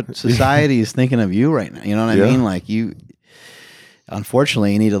 that's what society is thinking of you right now. You know what I mean? Like,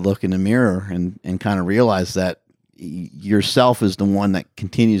 unfortunately, you need to look in the mirror and kind of realize that yourself is the one that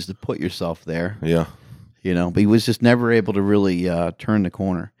continues to put yourself there. Yeah. You know, but he was just never able to really turn the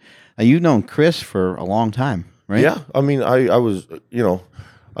corner. Now, you've known Chris for a long time, right? Yeah. I mean, I was, you know,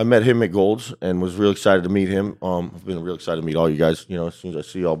 I met him at Gold's and was real excited to meet him. I've been real excited to meet all you guys, you know, as soon as I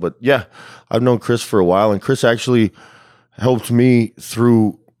see y'all. But yeah, I've known Chris for a while, and Chris actually helped me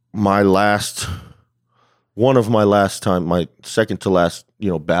through my second to last, you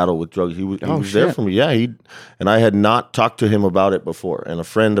know, battle with drugs. He was there for me. Yeah. And I had not talked to him about it before, and a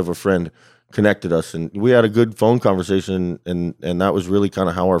friend of a friend connected us, and we had a good phone conversation, and that was really kind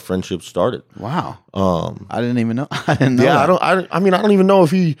of how our friendship started. Wow. I didn't even know. I didn't know. Yeah, that. I mean, I don't even know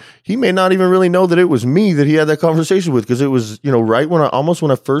if he may not even really know that it was me that he had that conversation with, because it was, you know, right when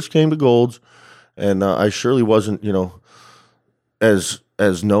I first came to Gold's, and I surely wasn't, you know, as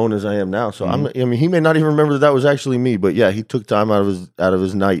known as I am now. So I mean, he may not even remember that was actually me, but yeah, he took time out of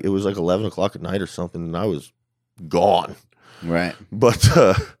his night. It was like 11 o'clock at night or something, and I was gone. Right. But,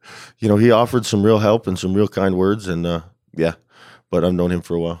 you know, he offered some real help and some real kind words, and yeah, but I've known him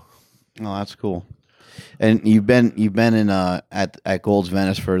for a while. Oh, that's cool. And you've been in at Gold's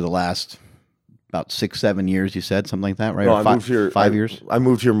Venice for the last about 6-7 years, you said, something like that, right? No, I moved here 5 years. I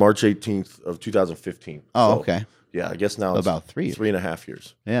moved here March 18th of 2015. Oh, so, okay. Yeah, I guess now it's about 3.5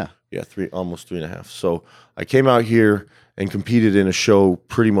 years. Yeah. Yeah, almost 3.5. So I came out here and competed in a show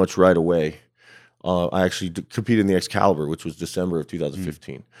pretty much right away. I actually competed in the Excalibur, which was December of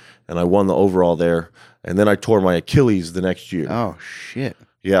 2015, and I won the overall there. And then I tore my Achilles the next year. Oh shit!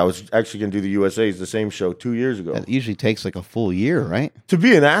 Yeah, I was actually going to do the USA's, the same show 2 years ago. That usually takes like a full year, right? To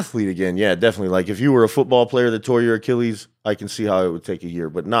be an athlete again, yeah, definitely. Like if you were a football player that tore your Achilles, I can see how it would take a year,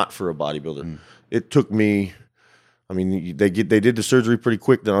 but not for a bodybuilder. It took me. I mean, they did the surgery pretty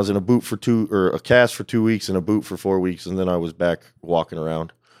quick. Then I was in a boot for a cast for 2 weeks and a boot for 4 weeks, and then I was back walking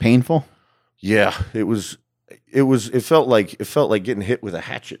around. Painful. Yeah, it felt like getting hit with a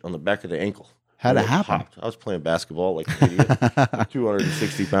hatchet on the back of the ankle. How'd it happen? I was playing basketball like an idiot,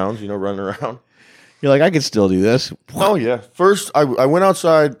 260 pounds, you know, running around. You're like, I could still do this. Oh yeah. First, I went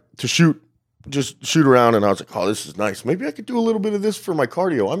outside to shoot around, and I was like, oh, this is nice. Maybe I could do a little bit of this for my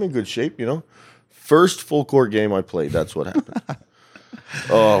cardio. I'm in good shape, you know. First full court game I played, that's what happened.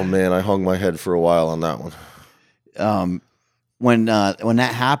 Oh man, I hung my head for a while on that one. When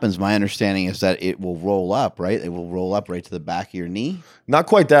that happens, my understanding is that it will roll up, right? It will roll up right to the back of your knee. Not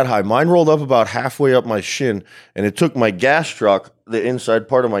quite that high. Mine rolled up about halfway up my shin, and it took my gastroc, the inside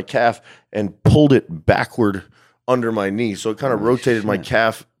part of my calf, and pulled it backward under my knee. So it kind of rotated my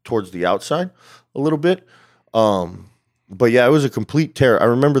calf towards the outside a little bit. But yeah, it was a complete tear. I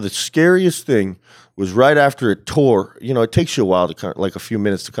remember the scariest thing was right after it tore. You know, it takes you a while to kind of, like a few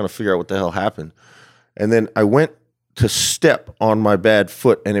minutes to kind of figure out what the hell happened. And then I went to step on my bad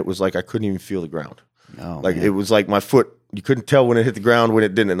foot, and it was like I couldn't even feel the ground. Oh, like man. It was like my foot, you couldn't tell when it hit the ground, when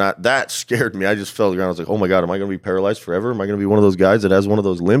it didn't. And that scared me. I just fell to the ground. I was like, oh my God, am I going to be paralyzed forever? Am I going to be one of those guys that has one of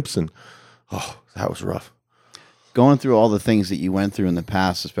those limps? And that was rough. Going through all the things that you went through in the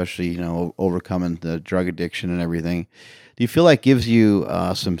past, especially, you know, overcoming the drug addiction and everything, do you feel like gives you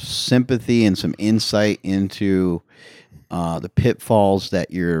some sympathy and some insight into the pitfalls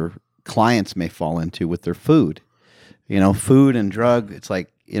that your clients may fall into with their food? You know, food and drug, it's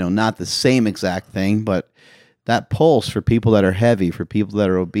like, you know, not the same exact thing, but that pulse for people that are heavy, for people that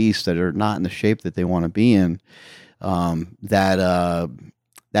are obese, that are not in the shape that they want to be in, that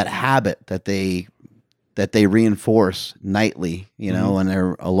habit that they reinforce nightly, you know, when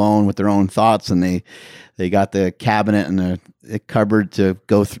they're alone with their own thoughts, and they got the cabinet and the cupboard to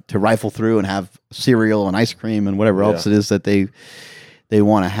go to rifle through and have cereal and ice cream and whatever else it is that they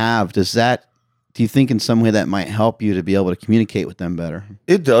want to have. Do you think in some way that might help you to be able to communicate with them better?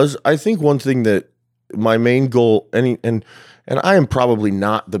 It does. I think one thing that my main goal, and I am probably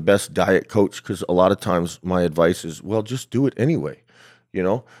not the best diet coach, because a lot of times my advice is, well, just do it anyway, you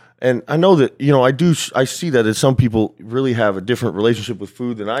know? And I know that, you know, I see that some people really have a different relationship with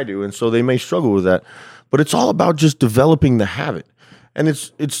food than I do, and so they may struggle with that. But it's all about just developing the habit. And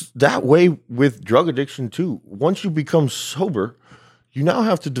it's that way with drug addiction too. Once you become sober, you now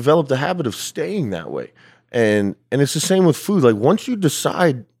have to develop the habit of staying that way. And it's the same with food. Like once you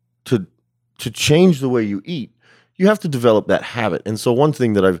decide to change the way you eat, you have to develop that habit. And so one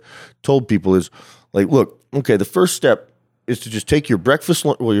thing that I've told people is like, look, okay, the first step is to just take your breakfast.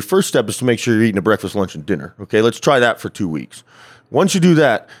 Well, your first step is to make sure you're eating a breakfast, lunch, and dinner. Okay, let's try that for 2 weeks. Once you do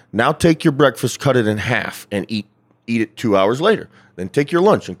that, now take your breakfast, cut it in half, and eat it 2 hours later. Then take your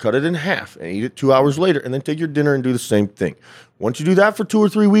lunch and cut it in half and eat it 2 hours later. And then take your dinner and do the same thing. Once you do that for 2 or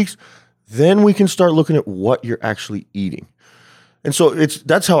 3 weeks, then we can start looking at what you're actually eating. And so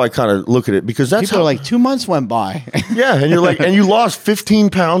that's how I kind of look at it, because that's people are like 2 months went by. Yeah, and you're like, and you lost 15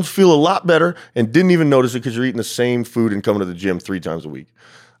 pounds, feel a lot better, and didn't even notice it because you're eating the same food and coming to the gym 3 times a week.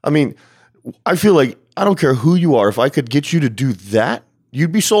 I mean, I feel like I don't care who you are. If I could get you to do that,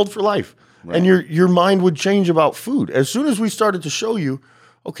 you'd be sold for life, right. And your mind would change about food. As soon as we started to show you,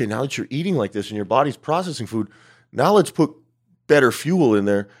 okay, now that you're eating like this and your body's processing food, now let's put better fuel in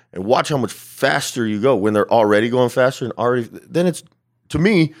there and watch how much faster you go when they're already going faster and already. Then it's, to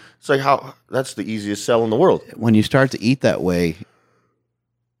me, it's like that's the easiest sell in the world. When you start to eat that way,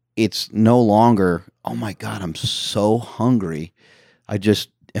 it's no longer, oh my God, I'm so hungry. I just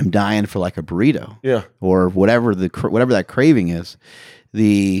am dying for like a burrito. Yeah. Or whatever that craving is.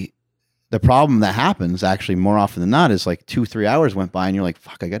 The problem that happens actually more often than not is like 2-3 hours went by and you're like,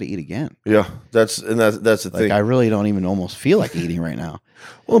 fuck, I got to eat again. Yeah. That's the thing. I really don't even almost feel like eating right now.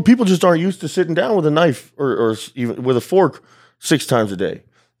 Well, people just aren't used to sitting down with a knife or even with a fork 6 times a day.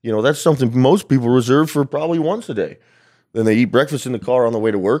 You know, that's something most people reserve for probably once a day. Then they eat breakfast in the car on the way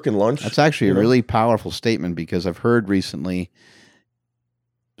to work and lunch. That's actually a really powerful statement, because I've heard recently.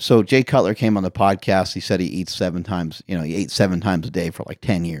 So Jay Cutler came on the podcast. He said he eats 7 times, he ate 7 times a day for like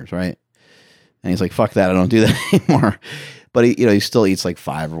 10 years, right? And he's like, fuck that, I don't do that anymore. But he still eats like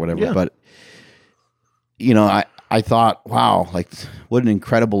 5 or whatever. Yeah. But, I thought, wow, like what an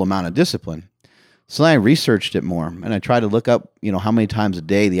incredible amount of discipline. So then I researched it more and I tried to look up, how many times a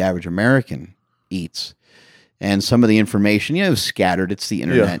day the average American eats. And some of the information, is scattered. It's the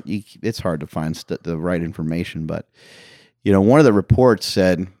internet. Yeah. It's hard to find the right information. But, one of the reports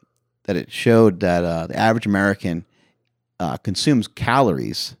said that it showed that the average American consumes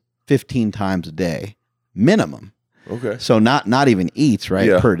calories 15 times a day, minimum. Okay. So not even eats,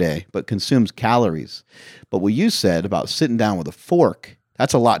 right, per day, but consumes calories. But what you said about sitting down with a fork,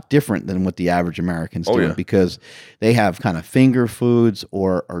 that's a lot different than what the average Americans do, because they have kind of finger foods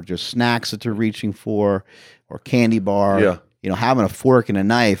or just snacks that they're reaching for, or candy bar. Yeah. Having a fork and a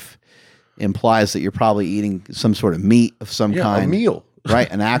knife implies that you're probably eating some sort of meat of some kind. A meal.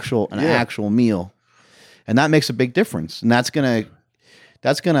 Right, an actual meal. And that makes a big difference. And that's gonna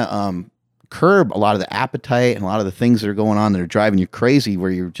curb a lot of the appetite and a lot of the things that are going on that are driving you crazy,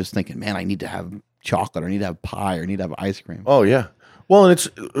 where you're just thinking, man, I need to have chocolate, or I need to have pie, or I need to have ice cream. Oh, yeah. Well, and it's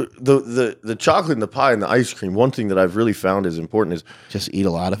the chocolate and the pie and the ice cream. One thing that I've really found is important is just eat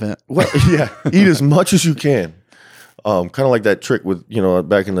a lot of it. Well, yeah, eat as much as you can. Kind of like that trick with,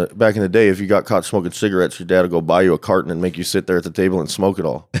 back in the day, if you got caught smoking cigarettes, your dad would go buy you a carton and make you sit there at the table and smoke it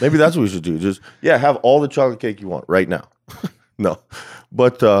all. Maybe that's what we should do. Just, have all the chocolate cake you want right now. No.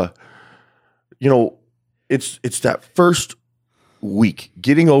 But, it's that first week,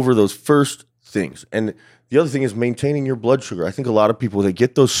 getting over those first things. And the other thing is maintaining your blood sugar. I think a lot of people, they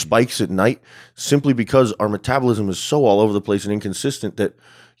get those spikes at night simply because our metabolism is so all over the place and inconsistent that,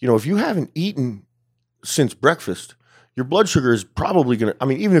 if you haven't eaten since breakfast, your blood sugar is probably going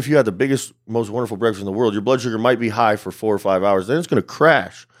to, even if you had the biggest, most wonderful breakfast in the world, your blood sugar might be high for 4 or 5 hours. Then it's going to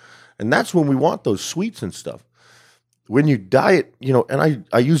crash. And that's when we want those sweets and stuff. When you diet, and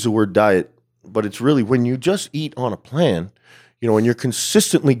I use the word diet, but it's really when you just eat on a plan, and you're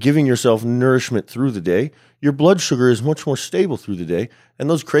consistently giving yourself nourishment through the day, your blood sugar is much more stable through the day, and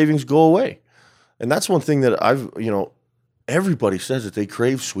those cravings go away. And that's one thing that everybody says that they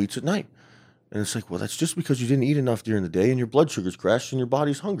crave sweets at night. And it's like, well, that's just because you didn't eat enough during the day and your blood sugar's crashed and your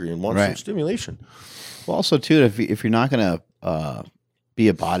body's hungry and wants some stimulation. Well, also, too, if you're not going to be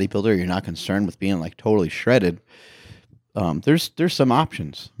a bodybuilder, you're not concerned with being like totally shredded, there's some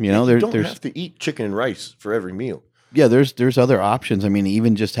options. You don't have to eat chicken and rice for every meal. Yeah, there's other options.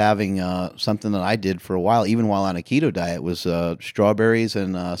 Even just having something that I did for a while, even while on a keto diet, was strawberries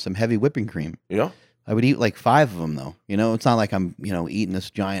and some heavy whipping cream. Yeah. I would eat like 5 of them, though. It's not like I'm, eating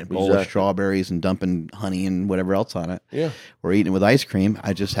this giant bowl of strawberries and dumping honey and whatever else on it. Yeah. Or eating it with ice cream.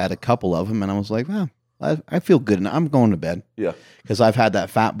 I just had a couple of them, and I was like, well, I feel good, and I'm going to bed. Yeah. Because I've had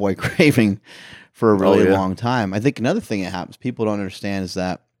that fat boy craving for a really long time. I think another thing that happens, people don't understand, is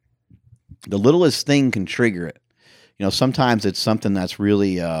that the littlest thing can trigger it. sometimes it's something that's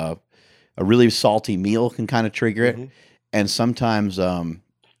really a really salty meal can kind of trigger it, and sometimes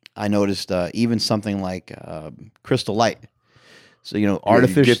I noticed even something like Crystal Light. So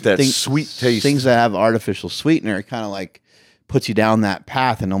artificial you get that sweet taste. Things that have artificial sweetener, it kind of like puts you down that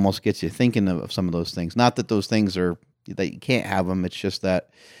path and almost gets you thinking of some of those things. Not that those things are that you can't have them. It's just that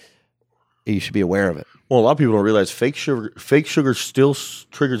you should be aware of it. Well, a lot of people don't realize fake sugar still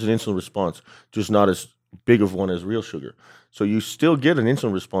triggers an insulin response, just not as big of one as real sugar. So you still get an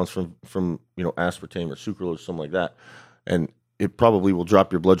insulin response from aspartame or sucralose or something like that, and it probably will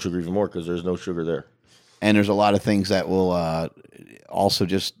drop your blood sugar even more because there's no sugar there. And there's a lot of things that will also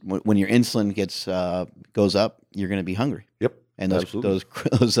just when your insulin goes up, you're going to be hungry. Yep, and those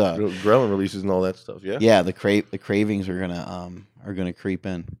ghrelin releases and all that stuff. Yeah, the cravings are gonna creep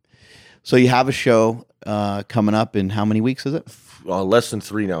in. So you have a show coming up in how many weeks is it? Less than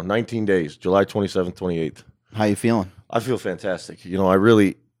 3 now. 19 days. July 27th, 28th. How you feeling? I feel fantastic.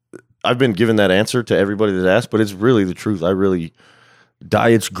 I've been giving that answer to everybody that asked, but it's really the truth.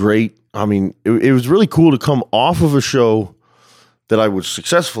 Diet's great. I mean, it was really cool to come off of a show that I was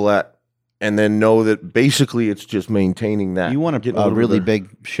successful at and then know that basically it's just maintaining that. You won a really big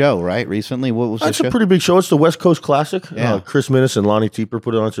show, right? Recently? What was the show? It's a pretty big show. It's the West Coast Classic. Yeah. Chris Minnis and Lonnie Teeper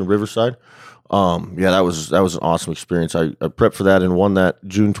put it on. It's in Riverside. That was an awesome experience. I prepped for that and won that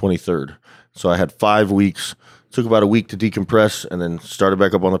June 23rd. So I had 5 weeks. Took about a week to decompress and then started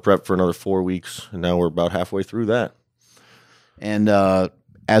back up on the prep for another 4 weeks. And now we're about halfway through that. And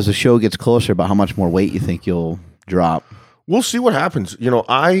as the show gets closer, about how much more weight you think you'll drop? We'll see what happens.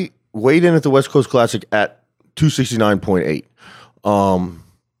 I weighed in at the West Coast Classic at 269.8.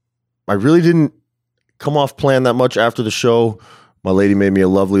 I really didn't come off plan that much after the show. My lady made me a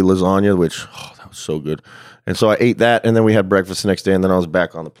lovely lasagna, which, that was so good. And so I ate that, and then we had breakfast the next day, and then I was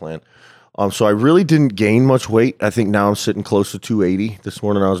back on the plan. So I really didn't gain much weight. I think now I'm sitting close to 280. This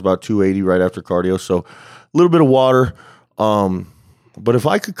morning I was about 280 right after cardio. So a little bit of water. But if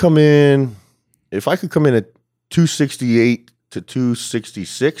I could come in at 268 to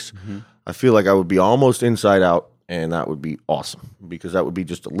 266, I feel like I would be almost inside out, and that would be awesome because that would be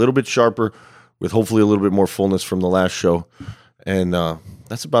just a little bit sharper with hopefully a little bit more fullness from the last show. And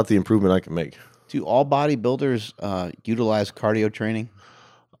that's about the improvement I can make. Do all bodybuilders utilize cardio training?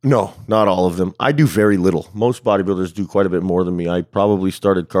 No, not all of them. I do very little. Most bodybuilders do quite a bit more than me. I probably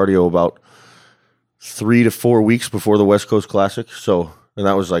started cardio about 3 to 4 weeks before the West Coast Classic. And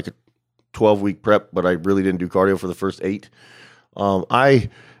that was like a 12-week prep, but I really didn't do cardio for the first 8. I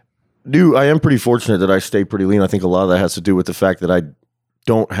am pretty fortunate that I stay pretty lean. I think a lot of that has to do with the fact that I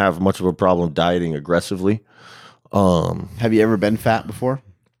don't have much of a problem dieting aggressively. Have you ever been fat before?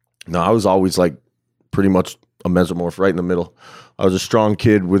 No, I was always like pretty much a mesomorph right in the middle. I was a strong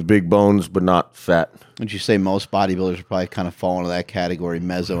kid with big bones, but not fat. Would you say most bodybuilders are probably kind of fall into that category,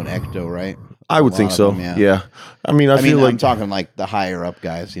 meso and ecto, right? I would think so. Them, yeah. I mean, I'm talking like the higher up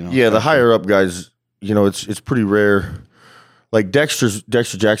guys, Yeah, the higher up guys, it's pretty rare. Like Dexter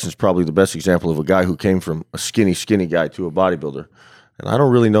Jackson is probably the best example of a guy who came from a skinny guy to a bodybuilder. And I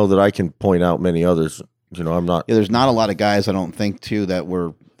don't really know that I can point out many others. I'm not. Yeah, there's not a lot of guys I don't think too that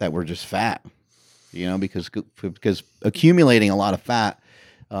were just fat. Because accumulating a lot of fat,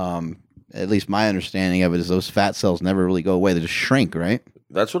 at least my understanding of it is those fat cells never really go away; they just shrink, right?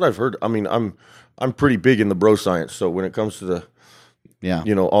 That's what I've heard. I mean, I'm pretty big in the bro science, so when it comes to the,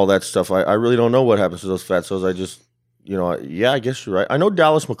 all that stuff, I really don't know what happens to those fat cells. I just, I guess you're right. I know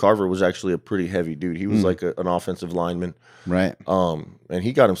Dallas McCarver was actually a pretty heavy dude. He was like an offensive lineman, right? And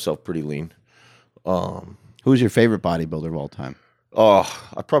he got himself pretty lean. Who's your favorite bodybuilder of all time? Oh,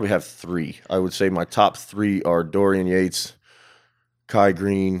 I probably have 3. I would say my top 3 are Dorian Yates, Kai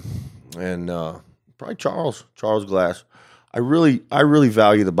Green, and probably Charles Glass. I really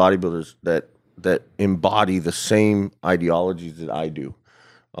value the bodybuilders that embody the same ideologies that I do.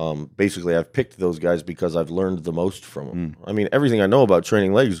 Basically, I've picked those guys because I've learned the most from them. I mean, everything I know about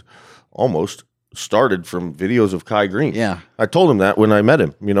training legs almost started from videos of Kai Green. Yeah. I told him that when I met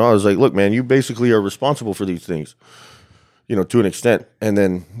him. I was like, look, man, you basically are responsible for these things. To an extent. And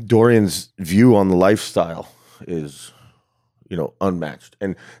then Dorian's view on the lifestyle is, unmatched.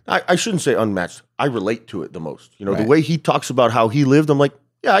 And I shouldn't say unmatched. I relate to it the most. Right. The way he talks about how he lived, I'm like,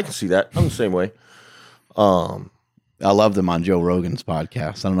 yeah, I can see that. I'm the same way. I loved him on Joe Rogan's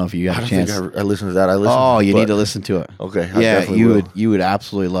podcast. I don't know if you got a chance. I listened to that. You need to listen to it. Okay. You would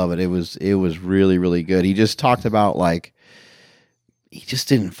absolutely love it. It was really, really good. He just talked about he just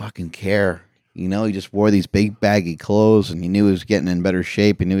didn't fucking care. He just wore these big baggy clothes, and he knew he was getting in better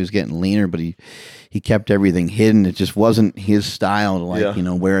shape. He knew he was getting leaner, but he kept everything hidden. It just wasn't his style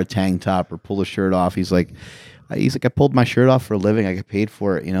to wear a tank top or pull a shirt off. He's like, he's like, I pulled my shirt off for a living. I get paid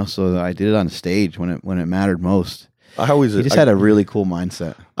for it, so I did it on stage when it mattered most. He just had a really cool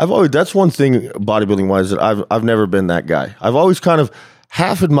mindset. That's one thing bodybuilding wise that I've never been that guy. I've always kind of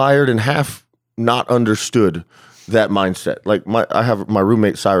half admired and half not understood that mindset. Like I have my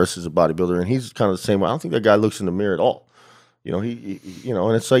roommate Cyrus is a bodybuilder, and he's kind of the same way. I don't think that guy looks in the mirror at all. He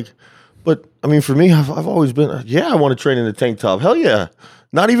and it's like, but I mean, for me, I've always been, I want to train in a tank top. Hell yeah.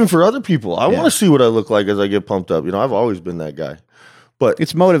 Not even for other people. I want to see what I look like as I get pumped up. I've always been that guy. But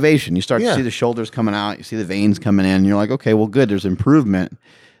it's motivation. You start to see the shoulders coming out, you see the veins coming in, and you're like, okay, well, good. There's improvement.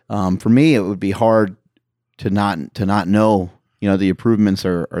 For me, it would be hard to not know, the improvements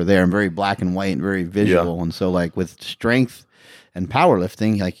are there and very black and white and very visual. Yeah. And so like with strength and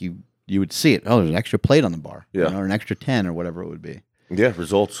powerlifting, like you would see it. Oh, there's an extra plate on the bar, or an extra 10 or whatever it would be. Yeah,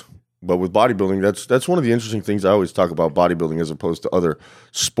 results. But with bodybuilding, that's one of the interesting things I always talk about bodybuilding as opposed to other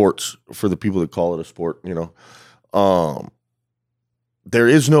sports for the people that call it a sport, there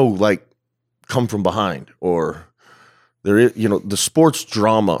is no like come from behind, or there is, the sports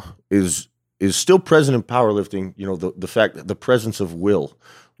drama is still present in powerlifting, the fact that the presence of will.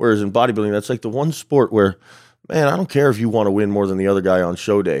 Whereas in bodybuilding, that's like the one sport where, man, I don't care if you want to win more than the other guy on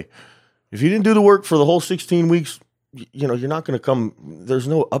show day. If you didn't do the work for the whole 16 weeks, you're not going to come. There's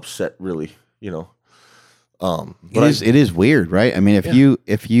no upset really, It is weird, right? I mean, if you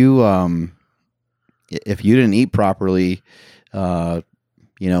didn't eat properly, 6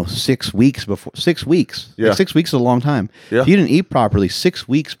 weeks before 6 weeks, yeah. Like 6 weeks is a long time. Yeah. If you didn't eat properly 6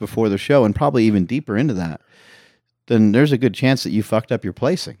 weeks before the show, and probably even deeper into that, then there's a good chance that you fucked up your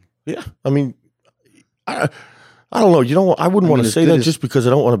placing. Yeah. I mean, I don't know. I wouldn't want to say that just because I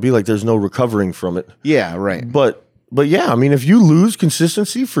don't want to be like there's no recovering from it. Yeah, right. But yeah, I mean, if you lose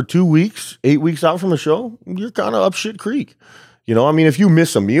consistency for 2 weeks, 8 weeks out from a show, you're kind of up shit creek. I mean, if you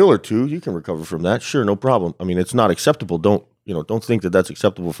miss a meal or two, you can recover from that. Sure, no problem. I mean, it's not acceptable. Don't think that that's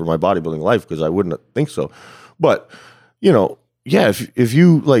acceptable for my bodybuilding life, because I wouldn't think so. But, if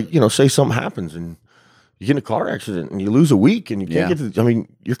you like, say something happens and you get in a car accident and you lose a week and you can't get to, I mean,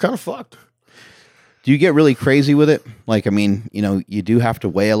 you're kind of fucked. Do you get really crazy with it? Like, I mean, you do have to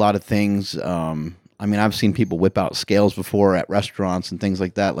weigh a lot of things. I mean, I've seen people whip out scales before at restaurants and things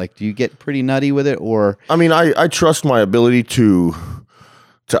like that. Like, do you get pretty nutty with it, or? I mean, I trust my ability to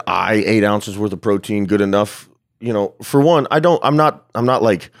eye 8 ounces worth of protein good enough. For one, I'm not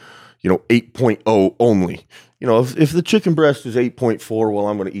like, 8.0 only. If the chicken breast is 8.4, well,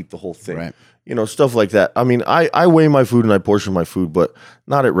 I'm going to eat the whole thing. Right. Stuff like that. I mean, I weigh my food and I portion my food, but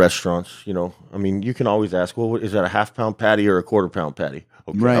not at restaurants. I mean, you can always ask, well, is that a half-pound patty or a quarter-pound patty?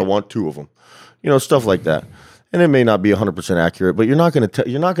 Okay, right. I want 2 of them. Stuff like that. And it may not be 100% accurate, but you're not going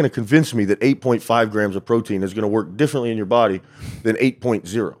to convince me that 8.5 grams of protein is going to work differently in your body than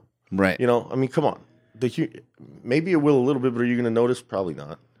 8.0. Right. I mean, come on. Maybe it will a little bit, but are you going to notice? Probably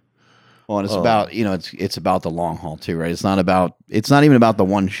not. Well, and it's about, it's about the long haul too, right? It's not even about the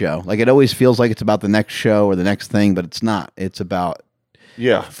one show. Like, it always feels like it's about the next show or the next thing, but it's not. It's about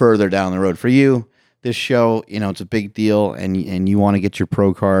further down the road. For you, this show, it's a big deal, and you want to get your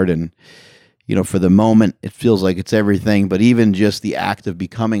pro card, and for the moment, it feels like it's everything, but even just the act of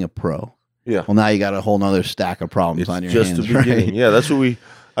becoming a pro. Yeah. Well, now you got a whole nother stack of problems on your hands. Just the beginning. Right? Yeah, that's what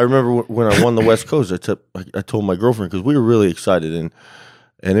I remember when I won the West Coast, I told my girlfriend, because we were really excited, and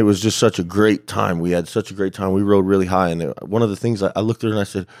it was just such a great time. We had such a great time. We rode really high, and one of the things I looked at her and I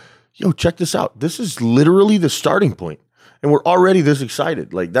said, yo, check this out. This is literally the starting point, and we're already this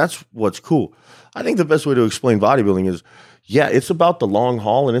excited. Like, that's what's cool. I think the best way to explain bodybuilding is, yeah, it's about the long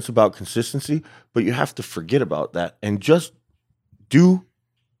haul and it's about consistency, but you have to forget about that and just do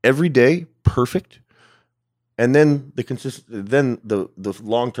every day perfect. And then the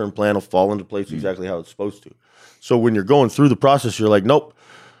long-term plan will fall into place exactly how it's supposed to. So when you're going through the process, you're like, nope,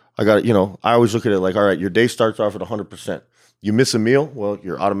 I got it. I always look at it like, all right, your day starts off at 100%. You miss a meal, well,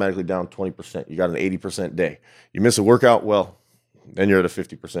 you're automatically down 20%. You got an 80% day. You miss a workout, well, then you're at a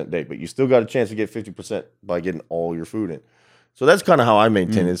 50% day, but you still got a chance to get 50% by getting all your food in. So that's kind of how I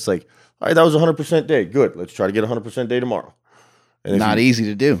maintain it. It's like, all right, that was a 100% day. Good. Let's try to get a 100% day tomorrow. And not easy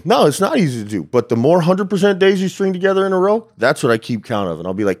to do. No, it's not easy to do. But the more 100% days you string together in a row, that's what I keep count of. And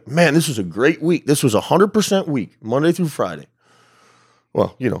I'll be like, man, this was a great week. This was a 100% week, Monday through Friday.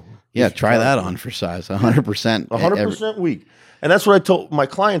 Well, Yeah, try that on for size. 100%. 100% week. And that's what I told my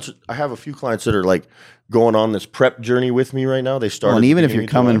clients. I have a few clients that are like going on this prep journey with me right now. They started. Well, and even if you're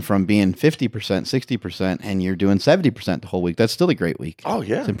coming from being 50%, 60%, and you're doing 70% the whole week, that's still a great week. Oh,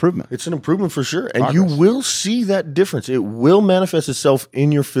 yeah. It's improvement. It's an improvement for sure. And you will see that difference. It will manifest itself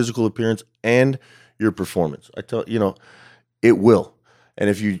in your physical appearance and your performance. I tell it will. And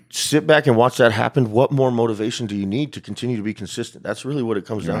if you sit back and watch that happen, what more motivation do you need to continue to be consistent? That's really what it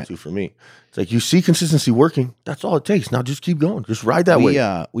comes down to for me. It's like you see consistency working. That's all it takes. Now just keep going. Just ride that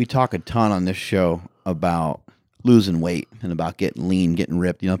way. We talk a ton on this show about losing weight and about getting lean, getting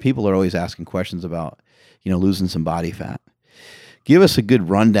ripped. People are always asking questions about, losing some body fat. Give us a good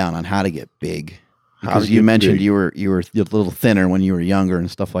rundown on how to get big. Because you mentioned you were a little thinner when you were younger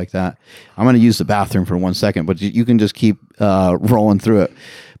and stuff like that. I'm going to use the bathroom for 1 second, but you can just keep rolling through it.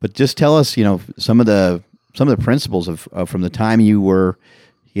 But just tell us, some of the principles of from the time you were,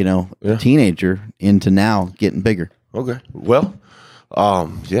 a teenager into now getting bigger. Okay. Well,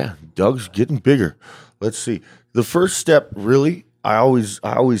 Doug's getting bigger. Let's see. The first step, really, I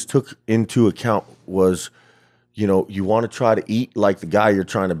always took into account was, you want to try to eat like the guy you're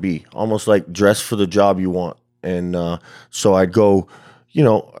trying to be, almost like dress for the job you want. And so I'd go,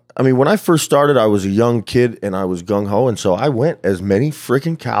 when I first started, I was a young kid and I was gung-ho. And so I went as many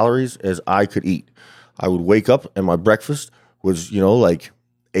freaking calories as I could eat. I would wake up and my breakfast was, like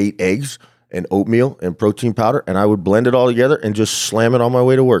 8 eggs and oatmeal and protein powder. And I would blend it all together and just slam it on my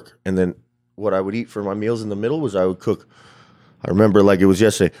way to work. And then what I would eat for my meals in the middle was I would cook. I remember like it was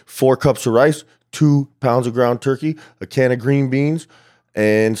yesterday, 4 cups of rice, 2 pounds of ground turkey, a can of green beans,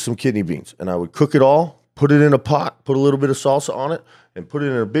 and some kidney beans. And I would cook it all, put it in a pot, put a little bit of salsa on it, and put it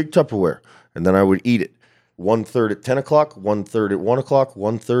in a big Tupperware. And then I would eat it. 1/3 at 10 o'clock, 1/3 at 1 o'clock,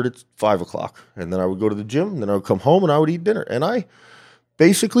 1/3 at 5 o'clock. And then I would go to the gym, and then I would come home, and I would eat dinner. And I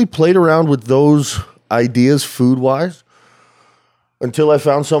basically played around with those ideas food-wise until I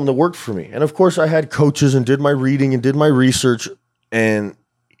found something that worked for me. And, of course, I had coaches and did my reading and did my research and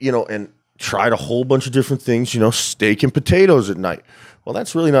tried a whole bunch of different things, steak and potatoes at night. Well,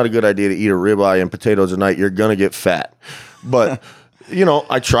 that's really not a good idea to eat a ribeye and potatoes at night. You're going to get fat. But,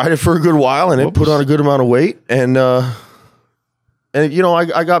 I tried it for a good while and it put on a good amount of weight. And I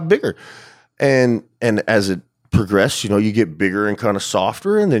got bigger. And as it progressed, you get bigger and kind of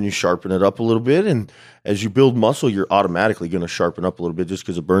softer and then you sharpen it up a little bit. And as you build muscle, you're automatically going to sharpen up a little bit just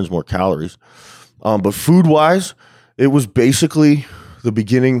because it burns more calories. But food-wise, it was basically... the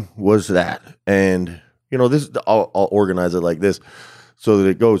beginning was that. And, I'll organize it like this so that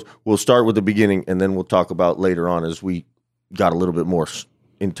it goes. We'll start with the beginning and then we'll talk about later on as we got a little bit more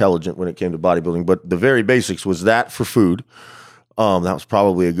intelligent when it came to bodybuilding. But the very basics was that for food. That was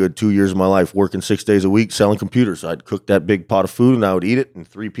probably a good 2 years of my life, working 6 days a week, selling computers. I'd cook that big pot of food and I would eat it in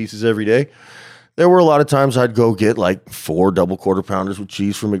 3 pieces every day. There were a lot of times I'd go get like 4 double quarter pounders with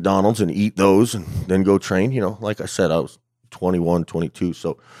cheese from McDonald's and eat those and then go train. Like I said, I was 21, 22,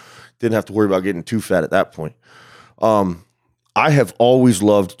 so didn't have to worry about getting too fat at that point. I have always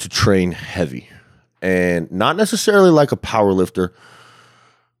loved to train heavy and not necessarily like a power lifter,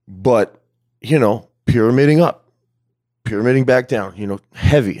 but, pyramiding up, pyramiding back down,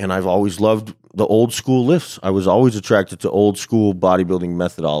 heavy. And I've always loved the old school lifts. I was always attracted to old school bodybuilding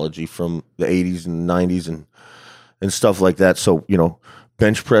methodology from the 80s and 90s and stuff like that. So,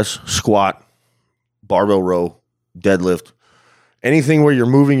 bench press, squat, barbell row, deadlift, anything where you're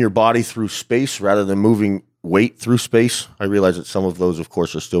moving your body through space rather than moving weight through space. I realize that some of those, of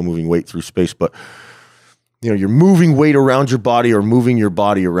course, are still moving weight through space, but you're moving weight around your body or moving your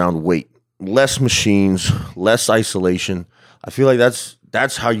body around weight. Less machines, less isolation. I feel like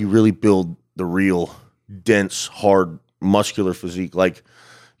that's how you really build the real dense, hard, muscular physique. Like,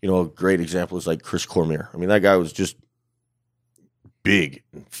 a great example is like Chris Cormier. I mean, that guy was just big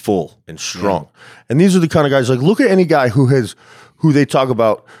and full and strong. Yeah. And these are the kind of guys, like, look at any guy who they talk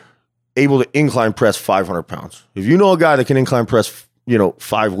about able to incline press 500 pounds. If you know a guy that can incline press,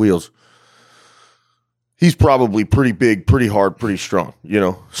 5 wheels, he's probably pretty big, pretty hard, pretty strong,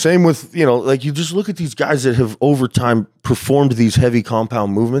 Same with, like you just look at these guys that have over time performed these heavy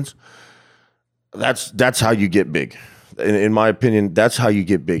compound movements. That's how you get big. In my opinion, that's how you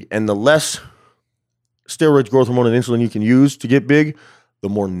get big. And the less steroids, growth hormone, and insulin you can use to get big, the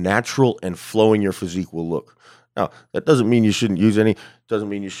more natural and flowing your physique will look. Now, that doesn't mean you shouldn't use any, doesn't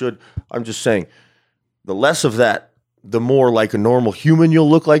mean you should. I'm just saying, the less of that, the more like a normal human you'll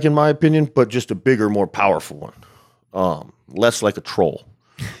look like, in my opinion, but just a bigger, more powerful one. Less like a troll,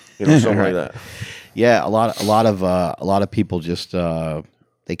 something like that. Yeah, a lot of people just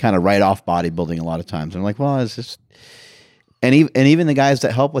they kind of write off bodybuilding a lot of times. I'm like, well, it's just, and even the guys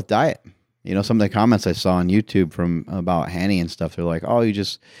that help with diet. Some of the comments I saw on YouTube from about Hanny and stuff, they're like, oh,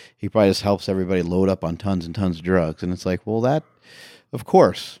 he probably just helps everybody load up on tons and tons of drugs. And it's like, well, that, of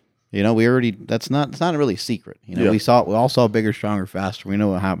course, it's not really a secret. We all saw Bigger, Stronger, Faster. We know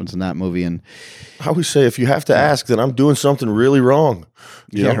what happens in that movie. And I always say, if you have to ask, then I'm doing something really wrong.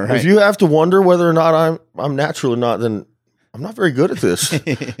 Right. If you have to wonder whether or not I'm natural or not, then I'm not very good at this,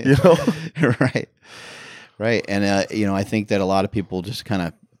 you know? Right. Right. And, you know, I think that a lot of people just kind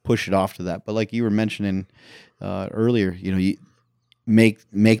of push it off to that. But like you were mentioning earlier, you know, you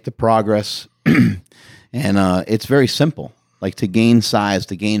make the progress and it's very simple. Like to gain size,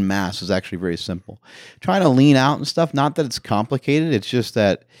 to gain mass is actually very simple. Trying to lean out and stuff, not that it's complicated. It's just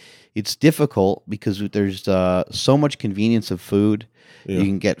that it's difficult because there's so much convenience of food. Yeah. You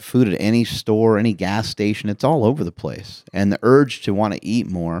can get food at any store, any gas station. It's all over the place. And the urge to want to eat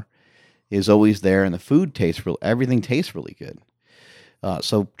more is always there. And the food everything tastes really good.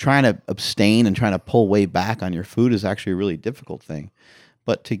 So trying to abstain and trying to pull way back on your food is actually a really difficult thing.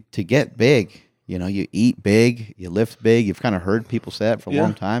 But to get big, you know, you eat big, you lift big. You've kind of heard people say that for a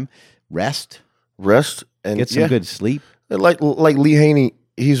long time. Rest, and get some good sleep. Like Lee Haney,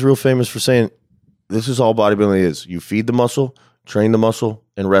 he's real famous for saying, this is all bodybuilding is. You feed the muscle, train the muscle,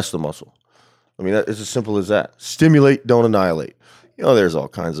 and rest the muscle. I mean, it's as simple as that. Stimulate, don't annihilate. You know, there's all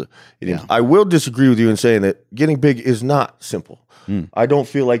kinds of idioms. I will disagree with you in saying that getting big is not simple. I don't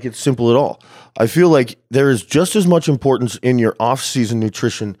feel like it's simple at all. I feel like there is just as much importance in your off-season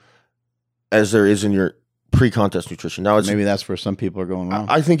nutrition as there is in your pre-contest nutrition. Now, maybe that's where some people are going wrong.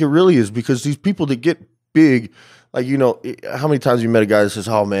 I think it really is, because these people that get big, like, you know, how many times you met a guy that says,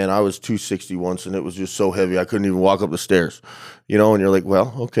 oh man, I was 260 once and it was just so heavy I couldn't even walk up the stairs, you know, and you're like,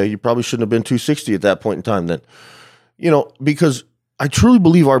 well, okay, you probably shouldn't have been 260 at that point in time then, you know, because I truly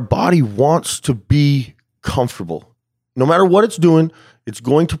believe our body wants to be comfortable. No matter what it's doing, it's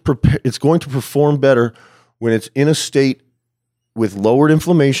going to perform better when it's in a state with lowered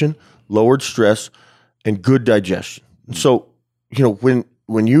inflammation, lowered stress, and good digestion. So, you know,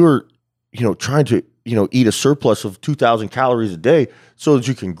 when you're, you know, trying to, you know, eat a surplus of 2,000 calories a day so that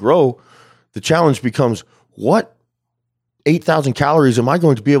you can grow, the challenge becomes, what 8,000 calories am I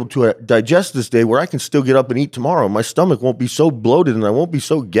going to be able to digest this day where I can still get up and eat tomorrow? My stomach won't be so bloated and I won't be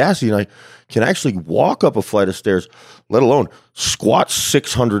so gassy and I can actually walk up a flight of stairs, let alone squat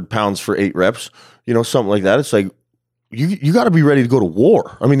 600 pounds for 8 reps, you know, something like that. It's like, you got to be ready to go to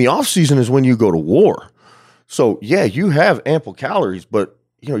war. I mean, the off season is when you go to war. So yeah, you have ample calories, but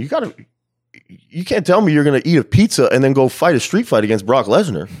you know, you can't tell me you're going to eat a pizza and then go fight a street fight against Brock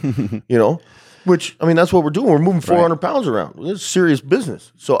Lesnar, you know, which, I mean, that's what we're doing. We're moving 400 pounds around. It's serious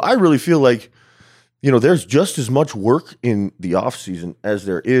business. So I really feel like, you know, there's just as much work in the off season as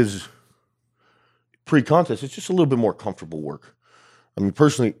there is pre-contest. It's just a little bit more comfortable work. I mean,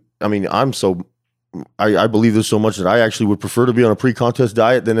 personally, I mean, I believe this so much that I actually would prefer to be on a pre-contest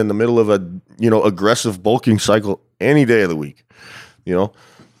diet than in the middle of a, you know, aggressive bulking cycle any day of the week, you know?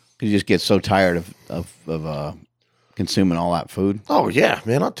 You just get so tired of consuming all that food. Oh yeah,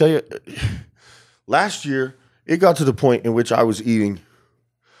 man. I'll tell you, last year, it got to the point in which I was eating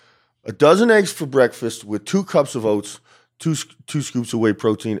a dozen eggs for breakfast with 2 cups of oats, two scoops of whey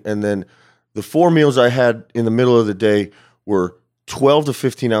protein, and then the 4 meals I had in the middle of the day were 12 to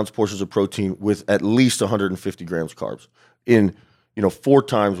 15 ounce portions of protein with at least 150 grams carbs in, you know, 4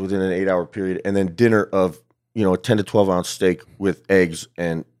 times within an 8-hour period, and then dinner of, you know, a 10 to 12 ounce steak with eggs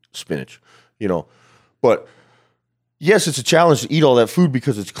and spinach, you know. But yes, it's a challenge to eat all that food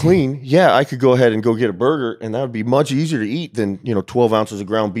because it's clean. Yeah, I could go ahead and go get a burger, and that would be much easier to eat than, you know, 12 ounces of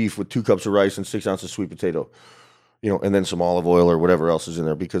ground beef with 2 cups of rice and 6 ounces of sweet potato, you know, and then some olive oil or whatever else is in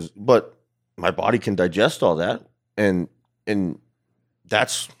there. But my body can digest all that, and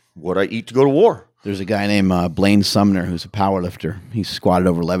that's what I eat to go to war. There's a guy named Blaine Sumner who's a power lifter. He's squatted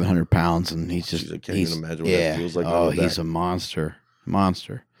over 1,100 pounds, and he's just, I can't even imagine what that feels like. Oh, he's a monster.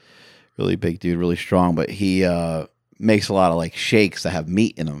 Really big dude, really strong, but he makes a lot of like shakes that have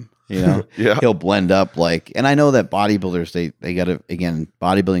meat in them. You know, yeah. He'll blend up like, and I know that bodybuilders, they got to, again,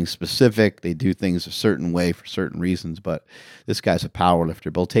 bodybuilding specific. They do things a certain way for certain reasons, but this guy's a power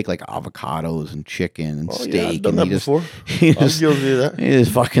lifter. But he'll take like avocados and chicken and steak. Yeah, I've done and that before. He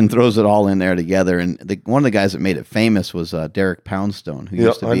just fucking throws it all in there together. And one of the guys that made it famous was Derek Poundstone, who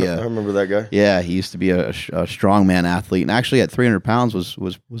used to be I remember that guy. Yeah, he used to be a strongman athlete, and actually at 300 pounds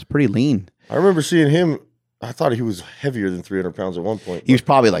was pretty lean. I remember seeing him. I thought he was heavier than 300 pounds at one point. He was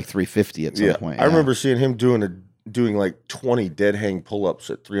probably like 350 at some point. I remember seeing him doing like 20 dead hang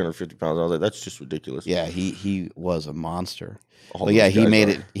pull-ups at 350 pounds. I was like, that's just ridiculous. Yeah, he was a monster. But yeah, he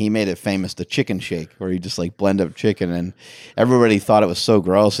made it famous, the chicken shake, where he just like blend up chicken, and everybody thought it was so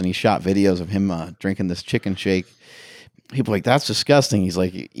gross, and he shot videos of him drinking this chicken shake. People were like, that's disgusting. He's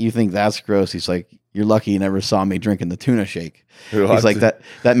like, you think that's gross? He's like, you're lucky you never saw me drinking the tuna shake. He's like, that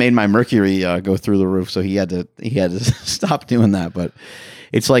made my mercury go through the roof, so he had to stop doing that. But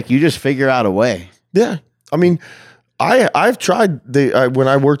it's like, you just figure out a way. Yeah. I mean, I've tried when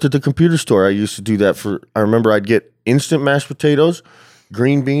I worked at the computer store, I used to do that I remember I'd get instant mashed potatoes,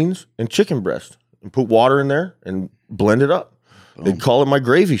 green beans, and chicken breast and put water in there and blend it up. They'd call it my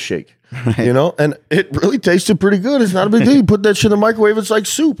gravy shake, you know, and it really tasted pretty good. It's not a big deal. You put that shit in the microwave, it's like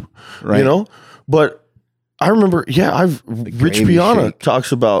soup, you know, but I remember, Rich Piana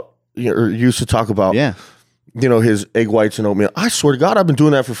talks about, or used to talk about, you know, his egg whites and oatmeal. I swear to God, I've been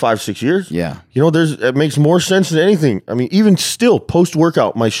doing that for 5-6 years. Yeah. You know, it makes more sense than anything. I mean, even still,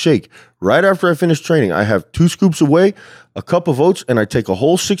 post-workout, my shake, right after I finish training, I have 2 scoops of whey, a cup of oats, and I take a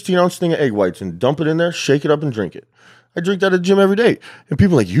whole 16-ounce thing of egg whites and dump it in there, shake it up, and drink it. I drink that at the gym every day. And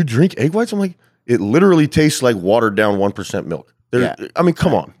people are like, you drink egg whites? I'm like, it literally tastes like watered down 1% milk. I mean,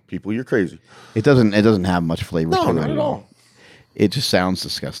 come on, people, you're crazy. It doesn't have much flavor to it. Not at all. It just sounds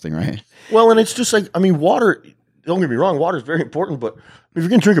disgusting, right? Well, and it's just like, I mean, water, don't get me wrong, water is very important, but if you're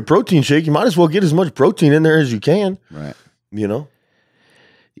going to drink a protein shake, you might as well get as much protein in there as you can. Right. You know?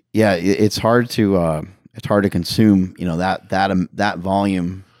 Yeah, it's hard to consume, you know, that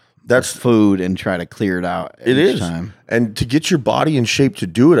volume of food and try to clear it out each time. And to get your body in shape to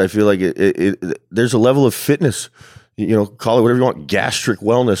do it, I feel like there's a level of fitness, you know, call it whatever you want, gastric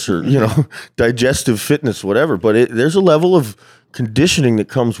wellness or, you know, digestive fitness, whatever. But there's a level of conditioning that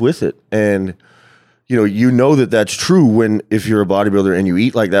comes with it. And, you know that that's true if you're a bodybuilder and you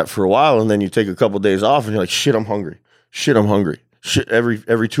eat like that for a while and then you take a couple of days off and you're like, shit, I'm hungry. Shit,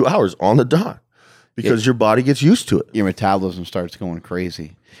 every 2 hours on the dot because your body gets used to it. Your metabolism starts going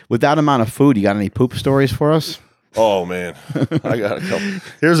crazy. With that amount of food, you got any poop stories for us? Oh, man. I got a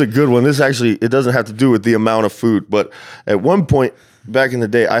couple. Here's a good one. This actually, it doesn't have to do with the amount of food, but at one point back in the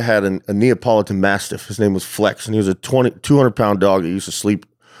day, I had a Neapolitan Mastiff. His name was Flex, and he was a 200-pound dog that used to sleep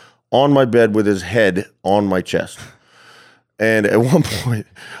on my bed with his head on my chest. And at one point,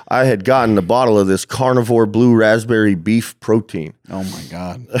 I had gotten a bottle of this carnivore blue raspberry beef protein. Oh, my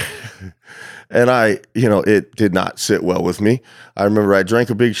God. And it did not sit well with me. I remember I drank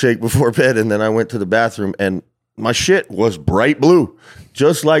a big shake before bed, and then I went to the bathroom, and my shit was bright blue,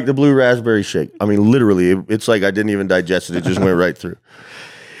 just like the blue raspberry shake. I mean, literally, it's like I didn't even digest it. It just went right through.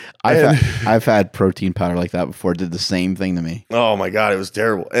 I've had protein powder like that before. It did the same thing to me. Oh, my God. It was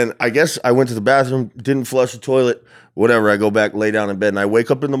terrible. And I guess I went to the bathroom, didn't flush the toilet, whatever. I go back, lay down in bed, and I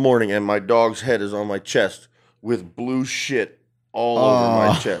wake up in the morning, and my dog's head is on my chest with blue shit all over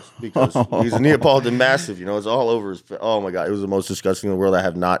my chest because he's a Neapolitan Mastiff. You know, it's all over his. Oh, my God. It was the most disgusting in the world. I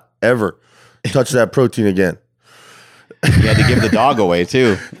have not ever touched that protein again. You had to give the dog away,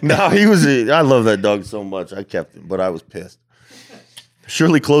 too. No, I love that dog so much. I kept him, but I was pissed.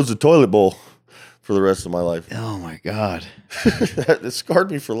 Surely closed the toilet bowl for the rest of my life. Oh, my God. It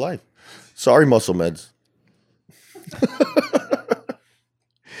scarred me for life. Sorry, muscle meds.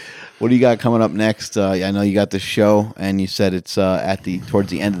 What do you got coming up next? I know you got this show, and you said it's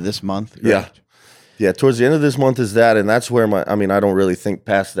towards the end of this month. Correct? Yeah. Towards the end of this month is that, and that's where I don't really think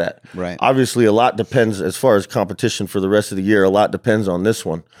past that. Right. Obviously, a lot depends as far as competition for the rest of the year. A lot depends on this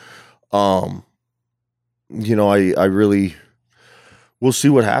one. I really. We'll see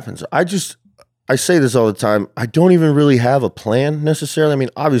what happens. I say this all the time. I don't even really have a plan necessarily. I mean,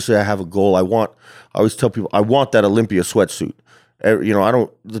 obviously I have a goal. I always tell people, I want that Olympia sweatsuit.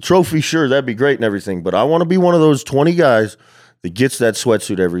 The trophy, sure, that'd be great and everything, but I want to be one of those 20 guys that gets that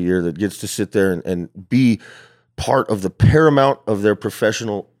sweatsuit every year, that gets to sit there and be part of the paramount of their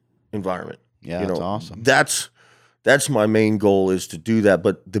professional environment. Yeah, that's awesome. That's my main goal, is to do that.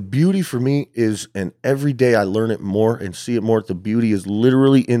 But the beauty for me is, and every day I learn it more and see it more, the beauty is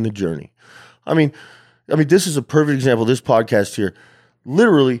literally in the journey. I mean, this is a perfect example, this podcast here.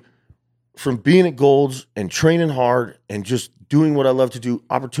 Literally, from being at Gold's and training hard and just doing what I love to do,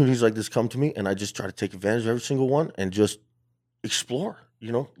 opportunities like this come to me, and I just try to take advantage of every single one and just explore,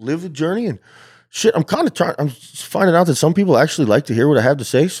 live the journey. And shit, I'm finding out that some people actually like to hear what I have to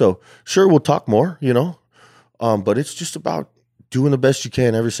say. So sure, we'll talk more, but it's just about doing the best you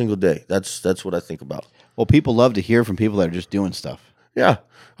can every single day. That's what I think about. Well, people love to hear from people that are just doing stuff. Yeah.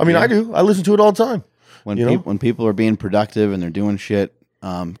 I do. I listen to it all the time. When people are being productive and they're doing shit,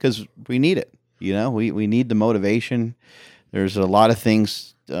 because we need it. We need the motivation. There's a lot of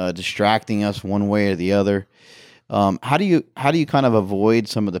things distracting us one way or the other. How do you kind of avoid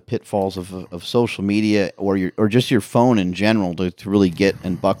some of the pitfalls of social media or just your phone in general to really get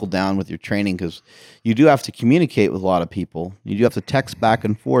and buckle down with your training? Because you do have to communicate with a lot of people. You do have to text back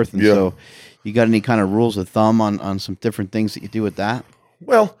and forth. And so you got any kind of rules of thumb on some different things that you do with that?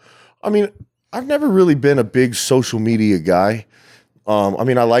 Well, I've never really been a big social media guy. I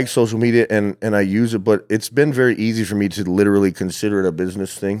like social media and I use it, but it's been very easy for me to literally consider it a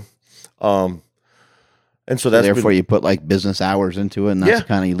business thing. And so So that's therefore, been, you put like business hours into it, and that's yeah,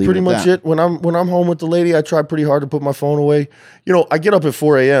 kind of you leave pretty it at much that. it. When I'm home with the lady, I try pretty hard to put my phone away. You know, I get up at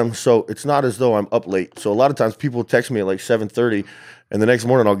 4 a.m., so it's not as though I'm up late. So a lot of times people text me at like 7:30, and the next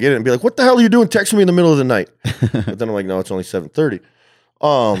morning I'll get it and be like, "What the hell are you doing texting me in the middle of the night?" But then I'm like, "No, it's only 7:30."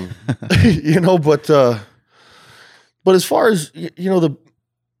 You know, but as far as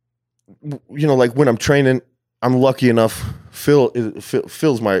like when I'm training, I'm lucky enough.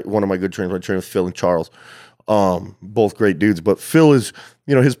 Phil's one of my good trainers. I train with Phil and Charles, both great dudes. But Phil is,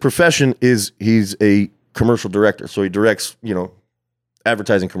 his profession is he's a commercial director, so he directs,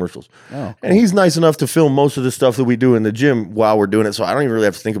 advertising commercials. Oh, cool. And he's nice enough to film most of the stuff that we do in the gym while we're doing it, so I don't even really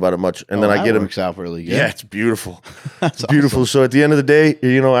have to think about it much. And then I get him. Works out really good. Yeah, it's beautiful. That's It's beautiful. awesome. So at the end of the day,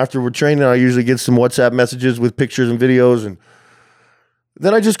 after we're training, I usually get some WhatsApp messages with pictures and videos, and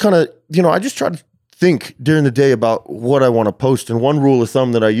then I just kind of, I just try to think during the day about what I want to post. And one rule of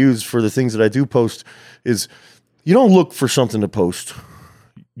thumb that I use for the things that I do post is you don't look for something to post.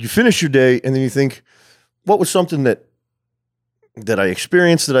 You finish your day and then you think, what was something that I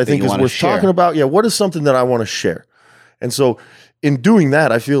experienced that I think you is wanna worth share. talking about? Yeah, what is something that I want to share? And so in doing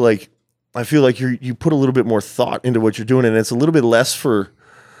that, I feel like you put a little bit more thought into what you're doing, and it's a little bit less for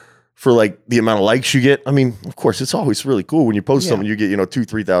like the amount of likes you get. I mean, of course, it's always really cool when you post something, you get,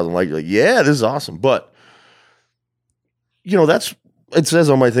 2,000-3,000 likes. You're like, yeah, this is awesome. But, it says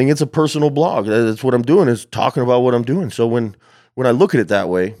on my thing, it's a personal blog. That's what I'm doing, is talking about what I'm doing. So when I look at it that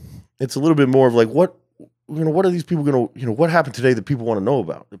way, it's a little bit more of like, what are these people going to, what happened today that people want to know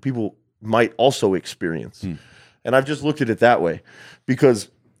about, that people might also experience? And I've just looked at it that way because,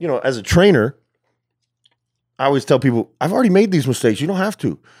 as a trainer, I always tell people, I've already made these mistakes. You don't have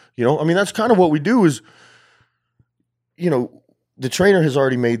to. That's kind of what we do is, the trainer has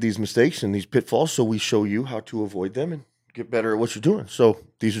already made these mistakes and these pitfalls, so we show you how to avoid them and get better at what you're doing. So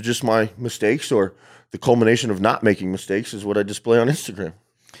these are just my mistakes, or the culmination of not making mistakes is what I display on Instagram.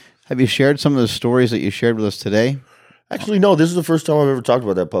 Have you shared some of the stories that you shared with us today? Actually, no, this is the first time I've ever talked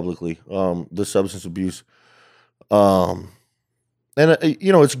about that publicly, the substance abuse. And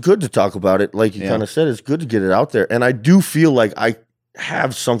it's good to talk about it. Like you kind of said, it's good to get it out there. And I do feel like I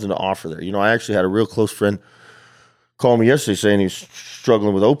have something to offer there. I actually had a real close friend call me yesterday saying he's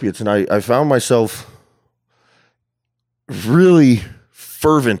struggling with opiates. And I found myself really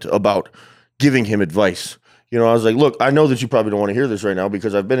fervent about giving him advice. I was like, look, I know that you probably don't want to hear this right now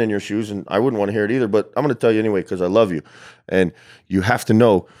because I've been in your shoes and I wouldn't want to hear it either, but I'm going to tell you anyway because I love you. And you have to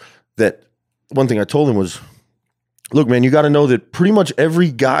know that one thing I told him was, look, man, you got to know that pretty much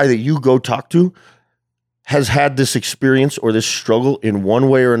every guy that you go talk to has had this experience or this struggle in one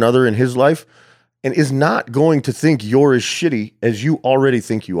way or another in his life and is not going to think you're as shitty as you already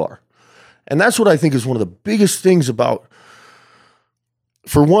think you are. And that's what I think is one of the biggest things about,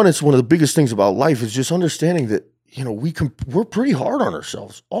 for one, it's one of the biggest things about life is just understanding that, we're pretty hard on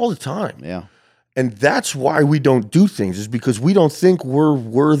ourselves all the time. Yeah. And that's why we don't do things, is because we don't think we're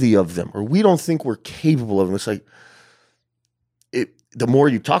worthy of them, or we don't think we're capable of them. It's like, the more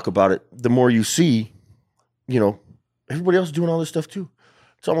you talk about it, the more you see, everybody else is doing all this stuff too.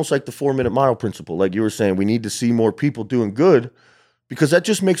 It's almost like the 4-minute mile principle. Like you were saying, we need to see more people doing good because that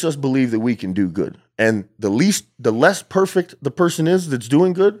just makes us believe that we can do good. And the less perfect the person is that's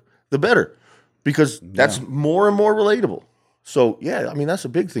doing good, the better, because that's more and more relatable. So yeah, that's a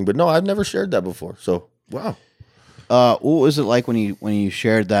big thing. But no, I've never shared that before. So wow. What was it like when you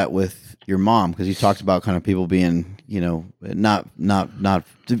shared that with your mom? Because you talked about kind of people being, not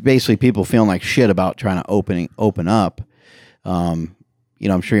basically people feeling like shit about trying to open up. I'm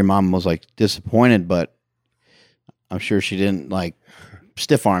sure your mom was like disappointed, but I'm sure she didn't like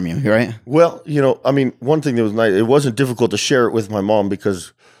stiff arm you, right? Well, one thing that was nice, it wasn't difficult to share it with my mom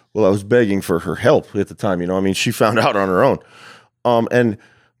because, well, I was begging for her help at the time. She found out on her own. And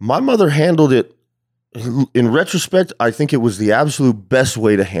my mother handled it. In retrospect, I think it was the absolute best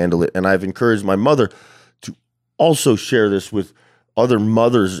way to handle it. And I've encouraged my mother to also share this with other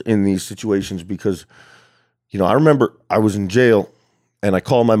mothers in these situations because, I remember I was in jail and I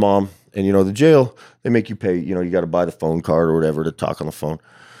called my mom, and, the jail, they make you pay, you got to buy the phone card or whatever to talk on the phone.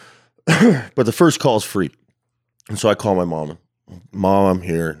 But the first call is free. And so I call my mom, Mom, I'm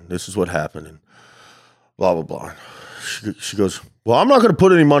here. This is what happened. And blah, blah, blah. She goes, well, I'm not going to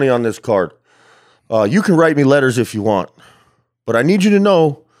put any money on this card. You can write me letters if you want, but I need you to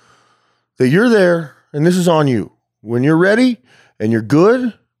know that you're there and this is on you. When you're ready and you're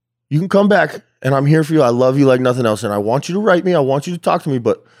good, you can come back and I'm here for you. I love you like nothing else. And I want you to write me. I want you to talk to me,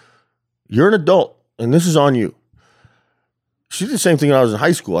 but you're an adult and this is on you. She did the same thing when I was in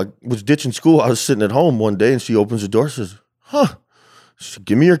high school. I was ditching school. I was sitting at home one day and she opens the door and says, She said,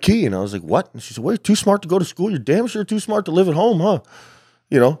 give me your key. And I was like, what? And she said, well, you're too smart to go to school. You're damn sure too smart to live at home, huh?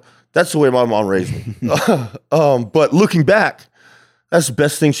 You know, that's the way my mom raised me. But looking back, that's the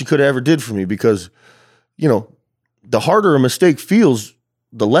best thing she could have ever did for me because, you know, the harder a mistake feels,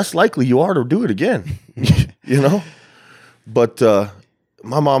 the less likely you are to do it again, you know? But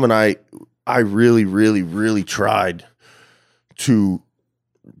my mom and I really, really, really tried to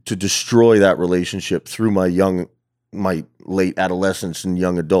destroy that relationship through my late adolescence and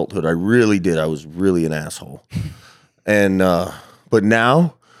young adulthood. I really did. I was really an asshole. And but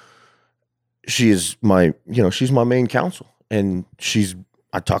now she's my main counsel, and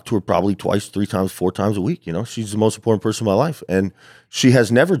I talk to her probably twice, 3 times, 4 times a week. You know, she's the most important person in my life, and she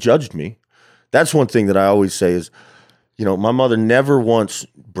has never judged me. That's one thing that I always say is, you know, my mother never once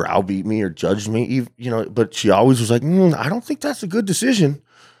browbeat me or judged me, you know, but she always was like, I don't think that's a good decision,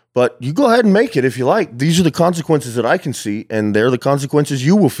 but you go ahead and make it if you like. These are the consequences that I can see, and they're the consequences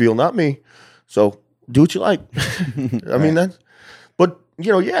you will feel, not me. So do what you like. I mean, but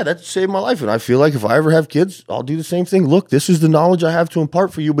you know, yeah, that saved my life. And I feel like if I ever have kids, I'll do the same thing. Look, this is the knowledge I have to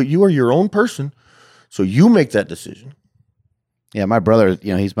impart for you, but you are your own person. So you make that decision. Yeah, my brother,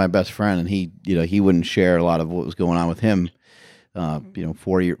 you know, he's my best friend, and he wouldn't share a lot of what was going on with him, 4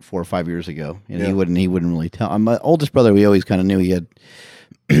 or 5 years ago. And he wouldn't really tell. My oldest brother, we always kind of knew he had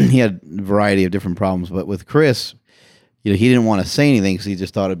he had a variety of different problems, but with Chris, you know, he didn't want to say anything because he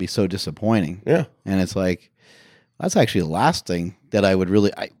just thought it'd be so disappointing. Yeah, and it's like that's actually the last thing that I would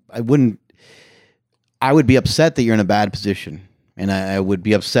really. I would be upset that you're in a bad position. And I would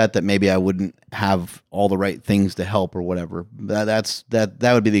be upset that maybe I wouldn't have all the right things to help or whatever. That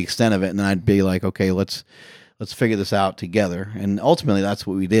would be the extent of it. And then I'd be like, okay, let's figure this out together. And ultimately, that's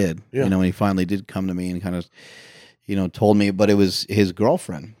what we did. Yeah. You know, when he finally did come to me and kind of, you know, told me. But it was his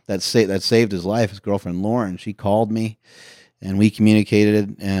girlfriend that saved his life. His girlfriend Lauren. She called me, and we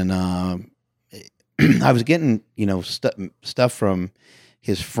communicated. And I was getting, you know, stuff from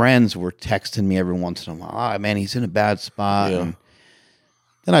his friends were texting me every once in a while. Oh, man, he's in a bad spot. Yeah. And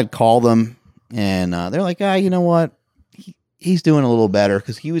then I'd call them, and they're like, you know what? He's doing a little better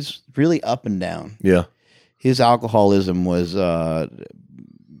because he was really up and down. Yeah. His alcoholism was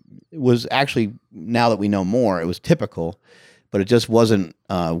actually, now that we know more, it was typical, but it just wasn't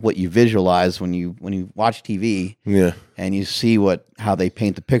what you visualize when you watch TV. Yeah. And you see how they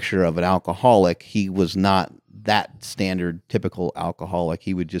paint the picture of an alcoholic. He was not that standard typical alcoholic.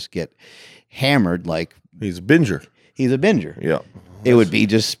 He would just get hammered like he's a binger. He's a binger. Yeah. It would be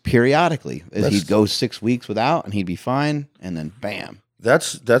just periodically. He'd go 6 weeks without, and he'd be fine, and then bam.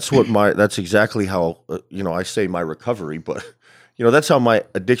 That's exactly how I say my recovery, but you know, that's how my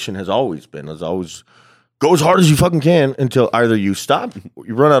addiction has always been. It's always go as hard as you fucking can until either you stop,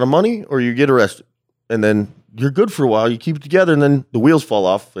 you run out of money, or you get arrested, and then you're good for a while. You keep it together, and then the wheels fall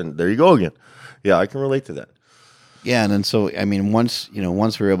off, and there you go again. Yeah, I can relate to that. Yeah, and then so I mean, once we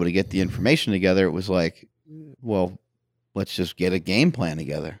were able to get the information together, it was like, well, let's just get a game plan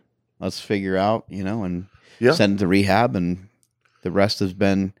together. Let's figure out, and send him to rehab, and the rest has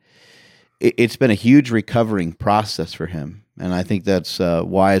been. It's been a huge recovering process for him, and I think that's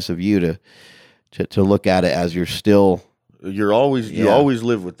wise of you to look at it as you're still. You always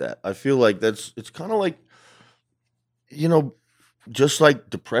live with that. I feel like it's kind of like, just like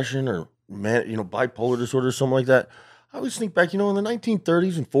depression or bipolar disorder or something like that. I always think back, in the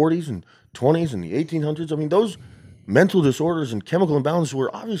 1930s and 40s and 20s and the 1800s. I mean, those mental disorders and chemical imbalances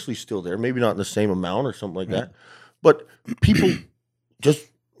were obviously still there, maybe not in the same amount or something like that, but people just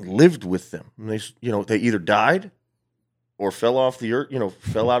lived with them. And they either died or fell off the earth,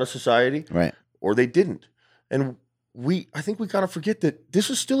 fell out of society, right? Or they didn't. And I think we kind of forget that this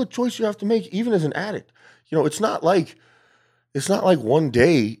is still a choice you have to make, even as an addict. It's not like one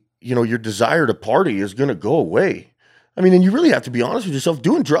day, your desire to party is going to go away. I mean, and you really have to be honest with yourself.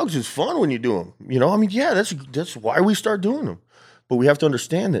 Doing drugs is fun when you do them. I mean, yeah, that's why we start doing them. But we have to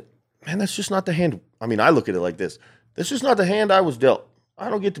understand that, man, that's just not the hand. I mean, I look at it like this. That's just not the hand I was dealt. I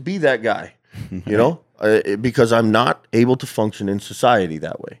don't get to be that guy, because I'm not able to function in society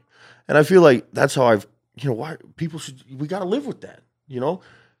that way. And I feel like that's how why we got to live with that,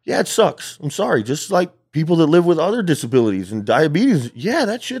 Yeah, it sucks. I'm sorry. Just like people that live with other disabilities and diabetes, yeah,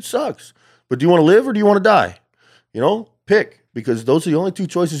 that shit sucks. But do you want to live or do you want to die? Pick, because those are the only two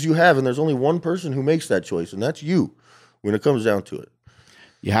choices you have, and there's only one person who makes that choice, and that's you when it comes down to it.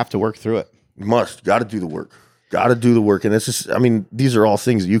 You have to work through it. You must. Got to do the work. Got to do the work. And it's just, I mean, these are all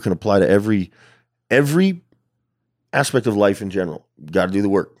things that you can apply to every aspect of life in general. Got to do the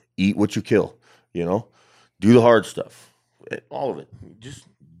work. Eat what you kill, do the hard stuff. All of it. Just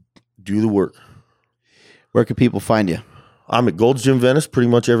do the work. Where can people find you? I'm at Gold's Gym Venice pretty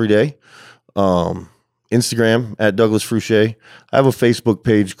much every day. Instagram at Douglas Fruchey. I have a Facebook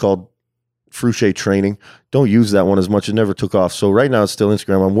page called Fruchey Training. Don't use that one as much. It never took off. So right now it's still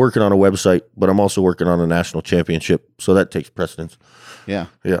Instagram. I'm working on a website, but I'm also working on a national championship. So that takes precedence. Yeah.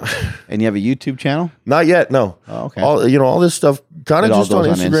 Yeah. And you have a YouTube channel? Not yet, no. Oh, okay. All this stuff kind of just on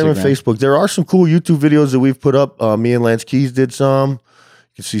Instagram and Facebook. There are some cool YouTube videos that we've put up. Me and Lance Keys did some.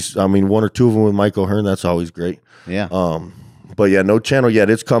 You can see, one or two of them with Mike O'Hearn. That's always great. Yeah. But yeah, no channel yet.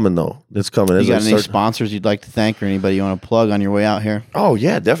 It's coming though. It's coming. You got any sponsors you'd like to thank, or anybody you want to plug on your way out here? Oh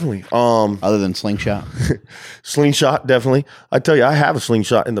yeah, definitely. Other than Slingshot. Slingshot, definitely. I tell you, I have a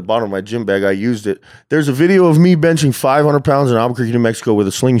slingshot in the bottom of my gym bag. I used it. There's a video of me benching 500 pounds in Albuquerque, New Mexico with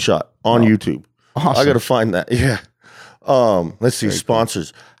a slingshot on YouTube. Awesome. I got to find that. Yeah. Let's see. Very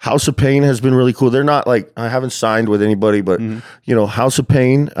sponsors. Cool. House of Pain has been really cool. They're not like, I haven't signed with anybody, but House of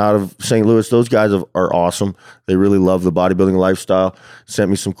Pain out of St. Louis, those guys are awesome. They really love the bodybuilding lifestyle. Sent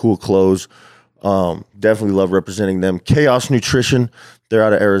me some cool clothes. Definitely love representing them. Chaos Nutrition. They're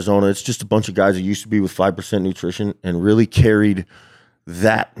out of Arizona. It's just a bunch of guys that used to be with 5% nutrition and really carried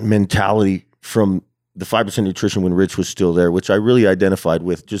that mentality from the 5% nutrition when Rich was still there, which I really identified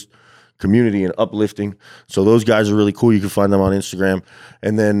with. Just community and uplifting. So those guys are really cool. You can find them on Instagram.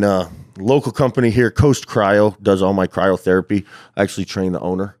 And then local company here, Coast Cryo, does all my cryotherapy. I actually train the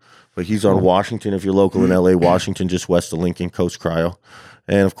owner, but he's on Washington. If you're local in LA, Washington, just west of Lincoln, Coast Cryo.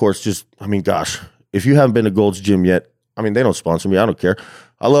 And of course, if you haven't been to Gold's Gym yet, they don't sponsor me. I don't care.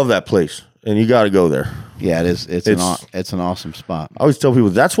 I love that place, and you got to go there. Yeah, it is. It's an awesome spot. I always tell people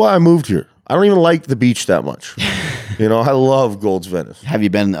that's why I moved here. I don't even like the beach that much. I love Gold's Venice. Have you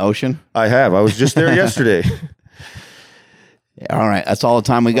been in the ocean? I have. I was just there yesterday. All right. That's all the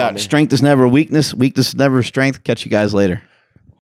time we got. Strength is never weakness. Weakness is never strength. Catch you guys later.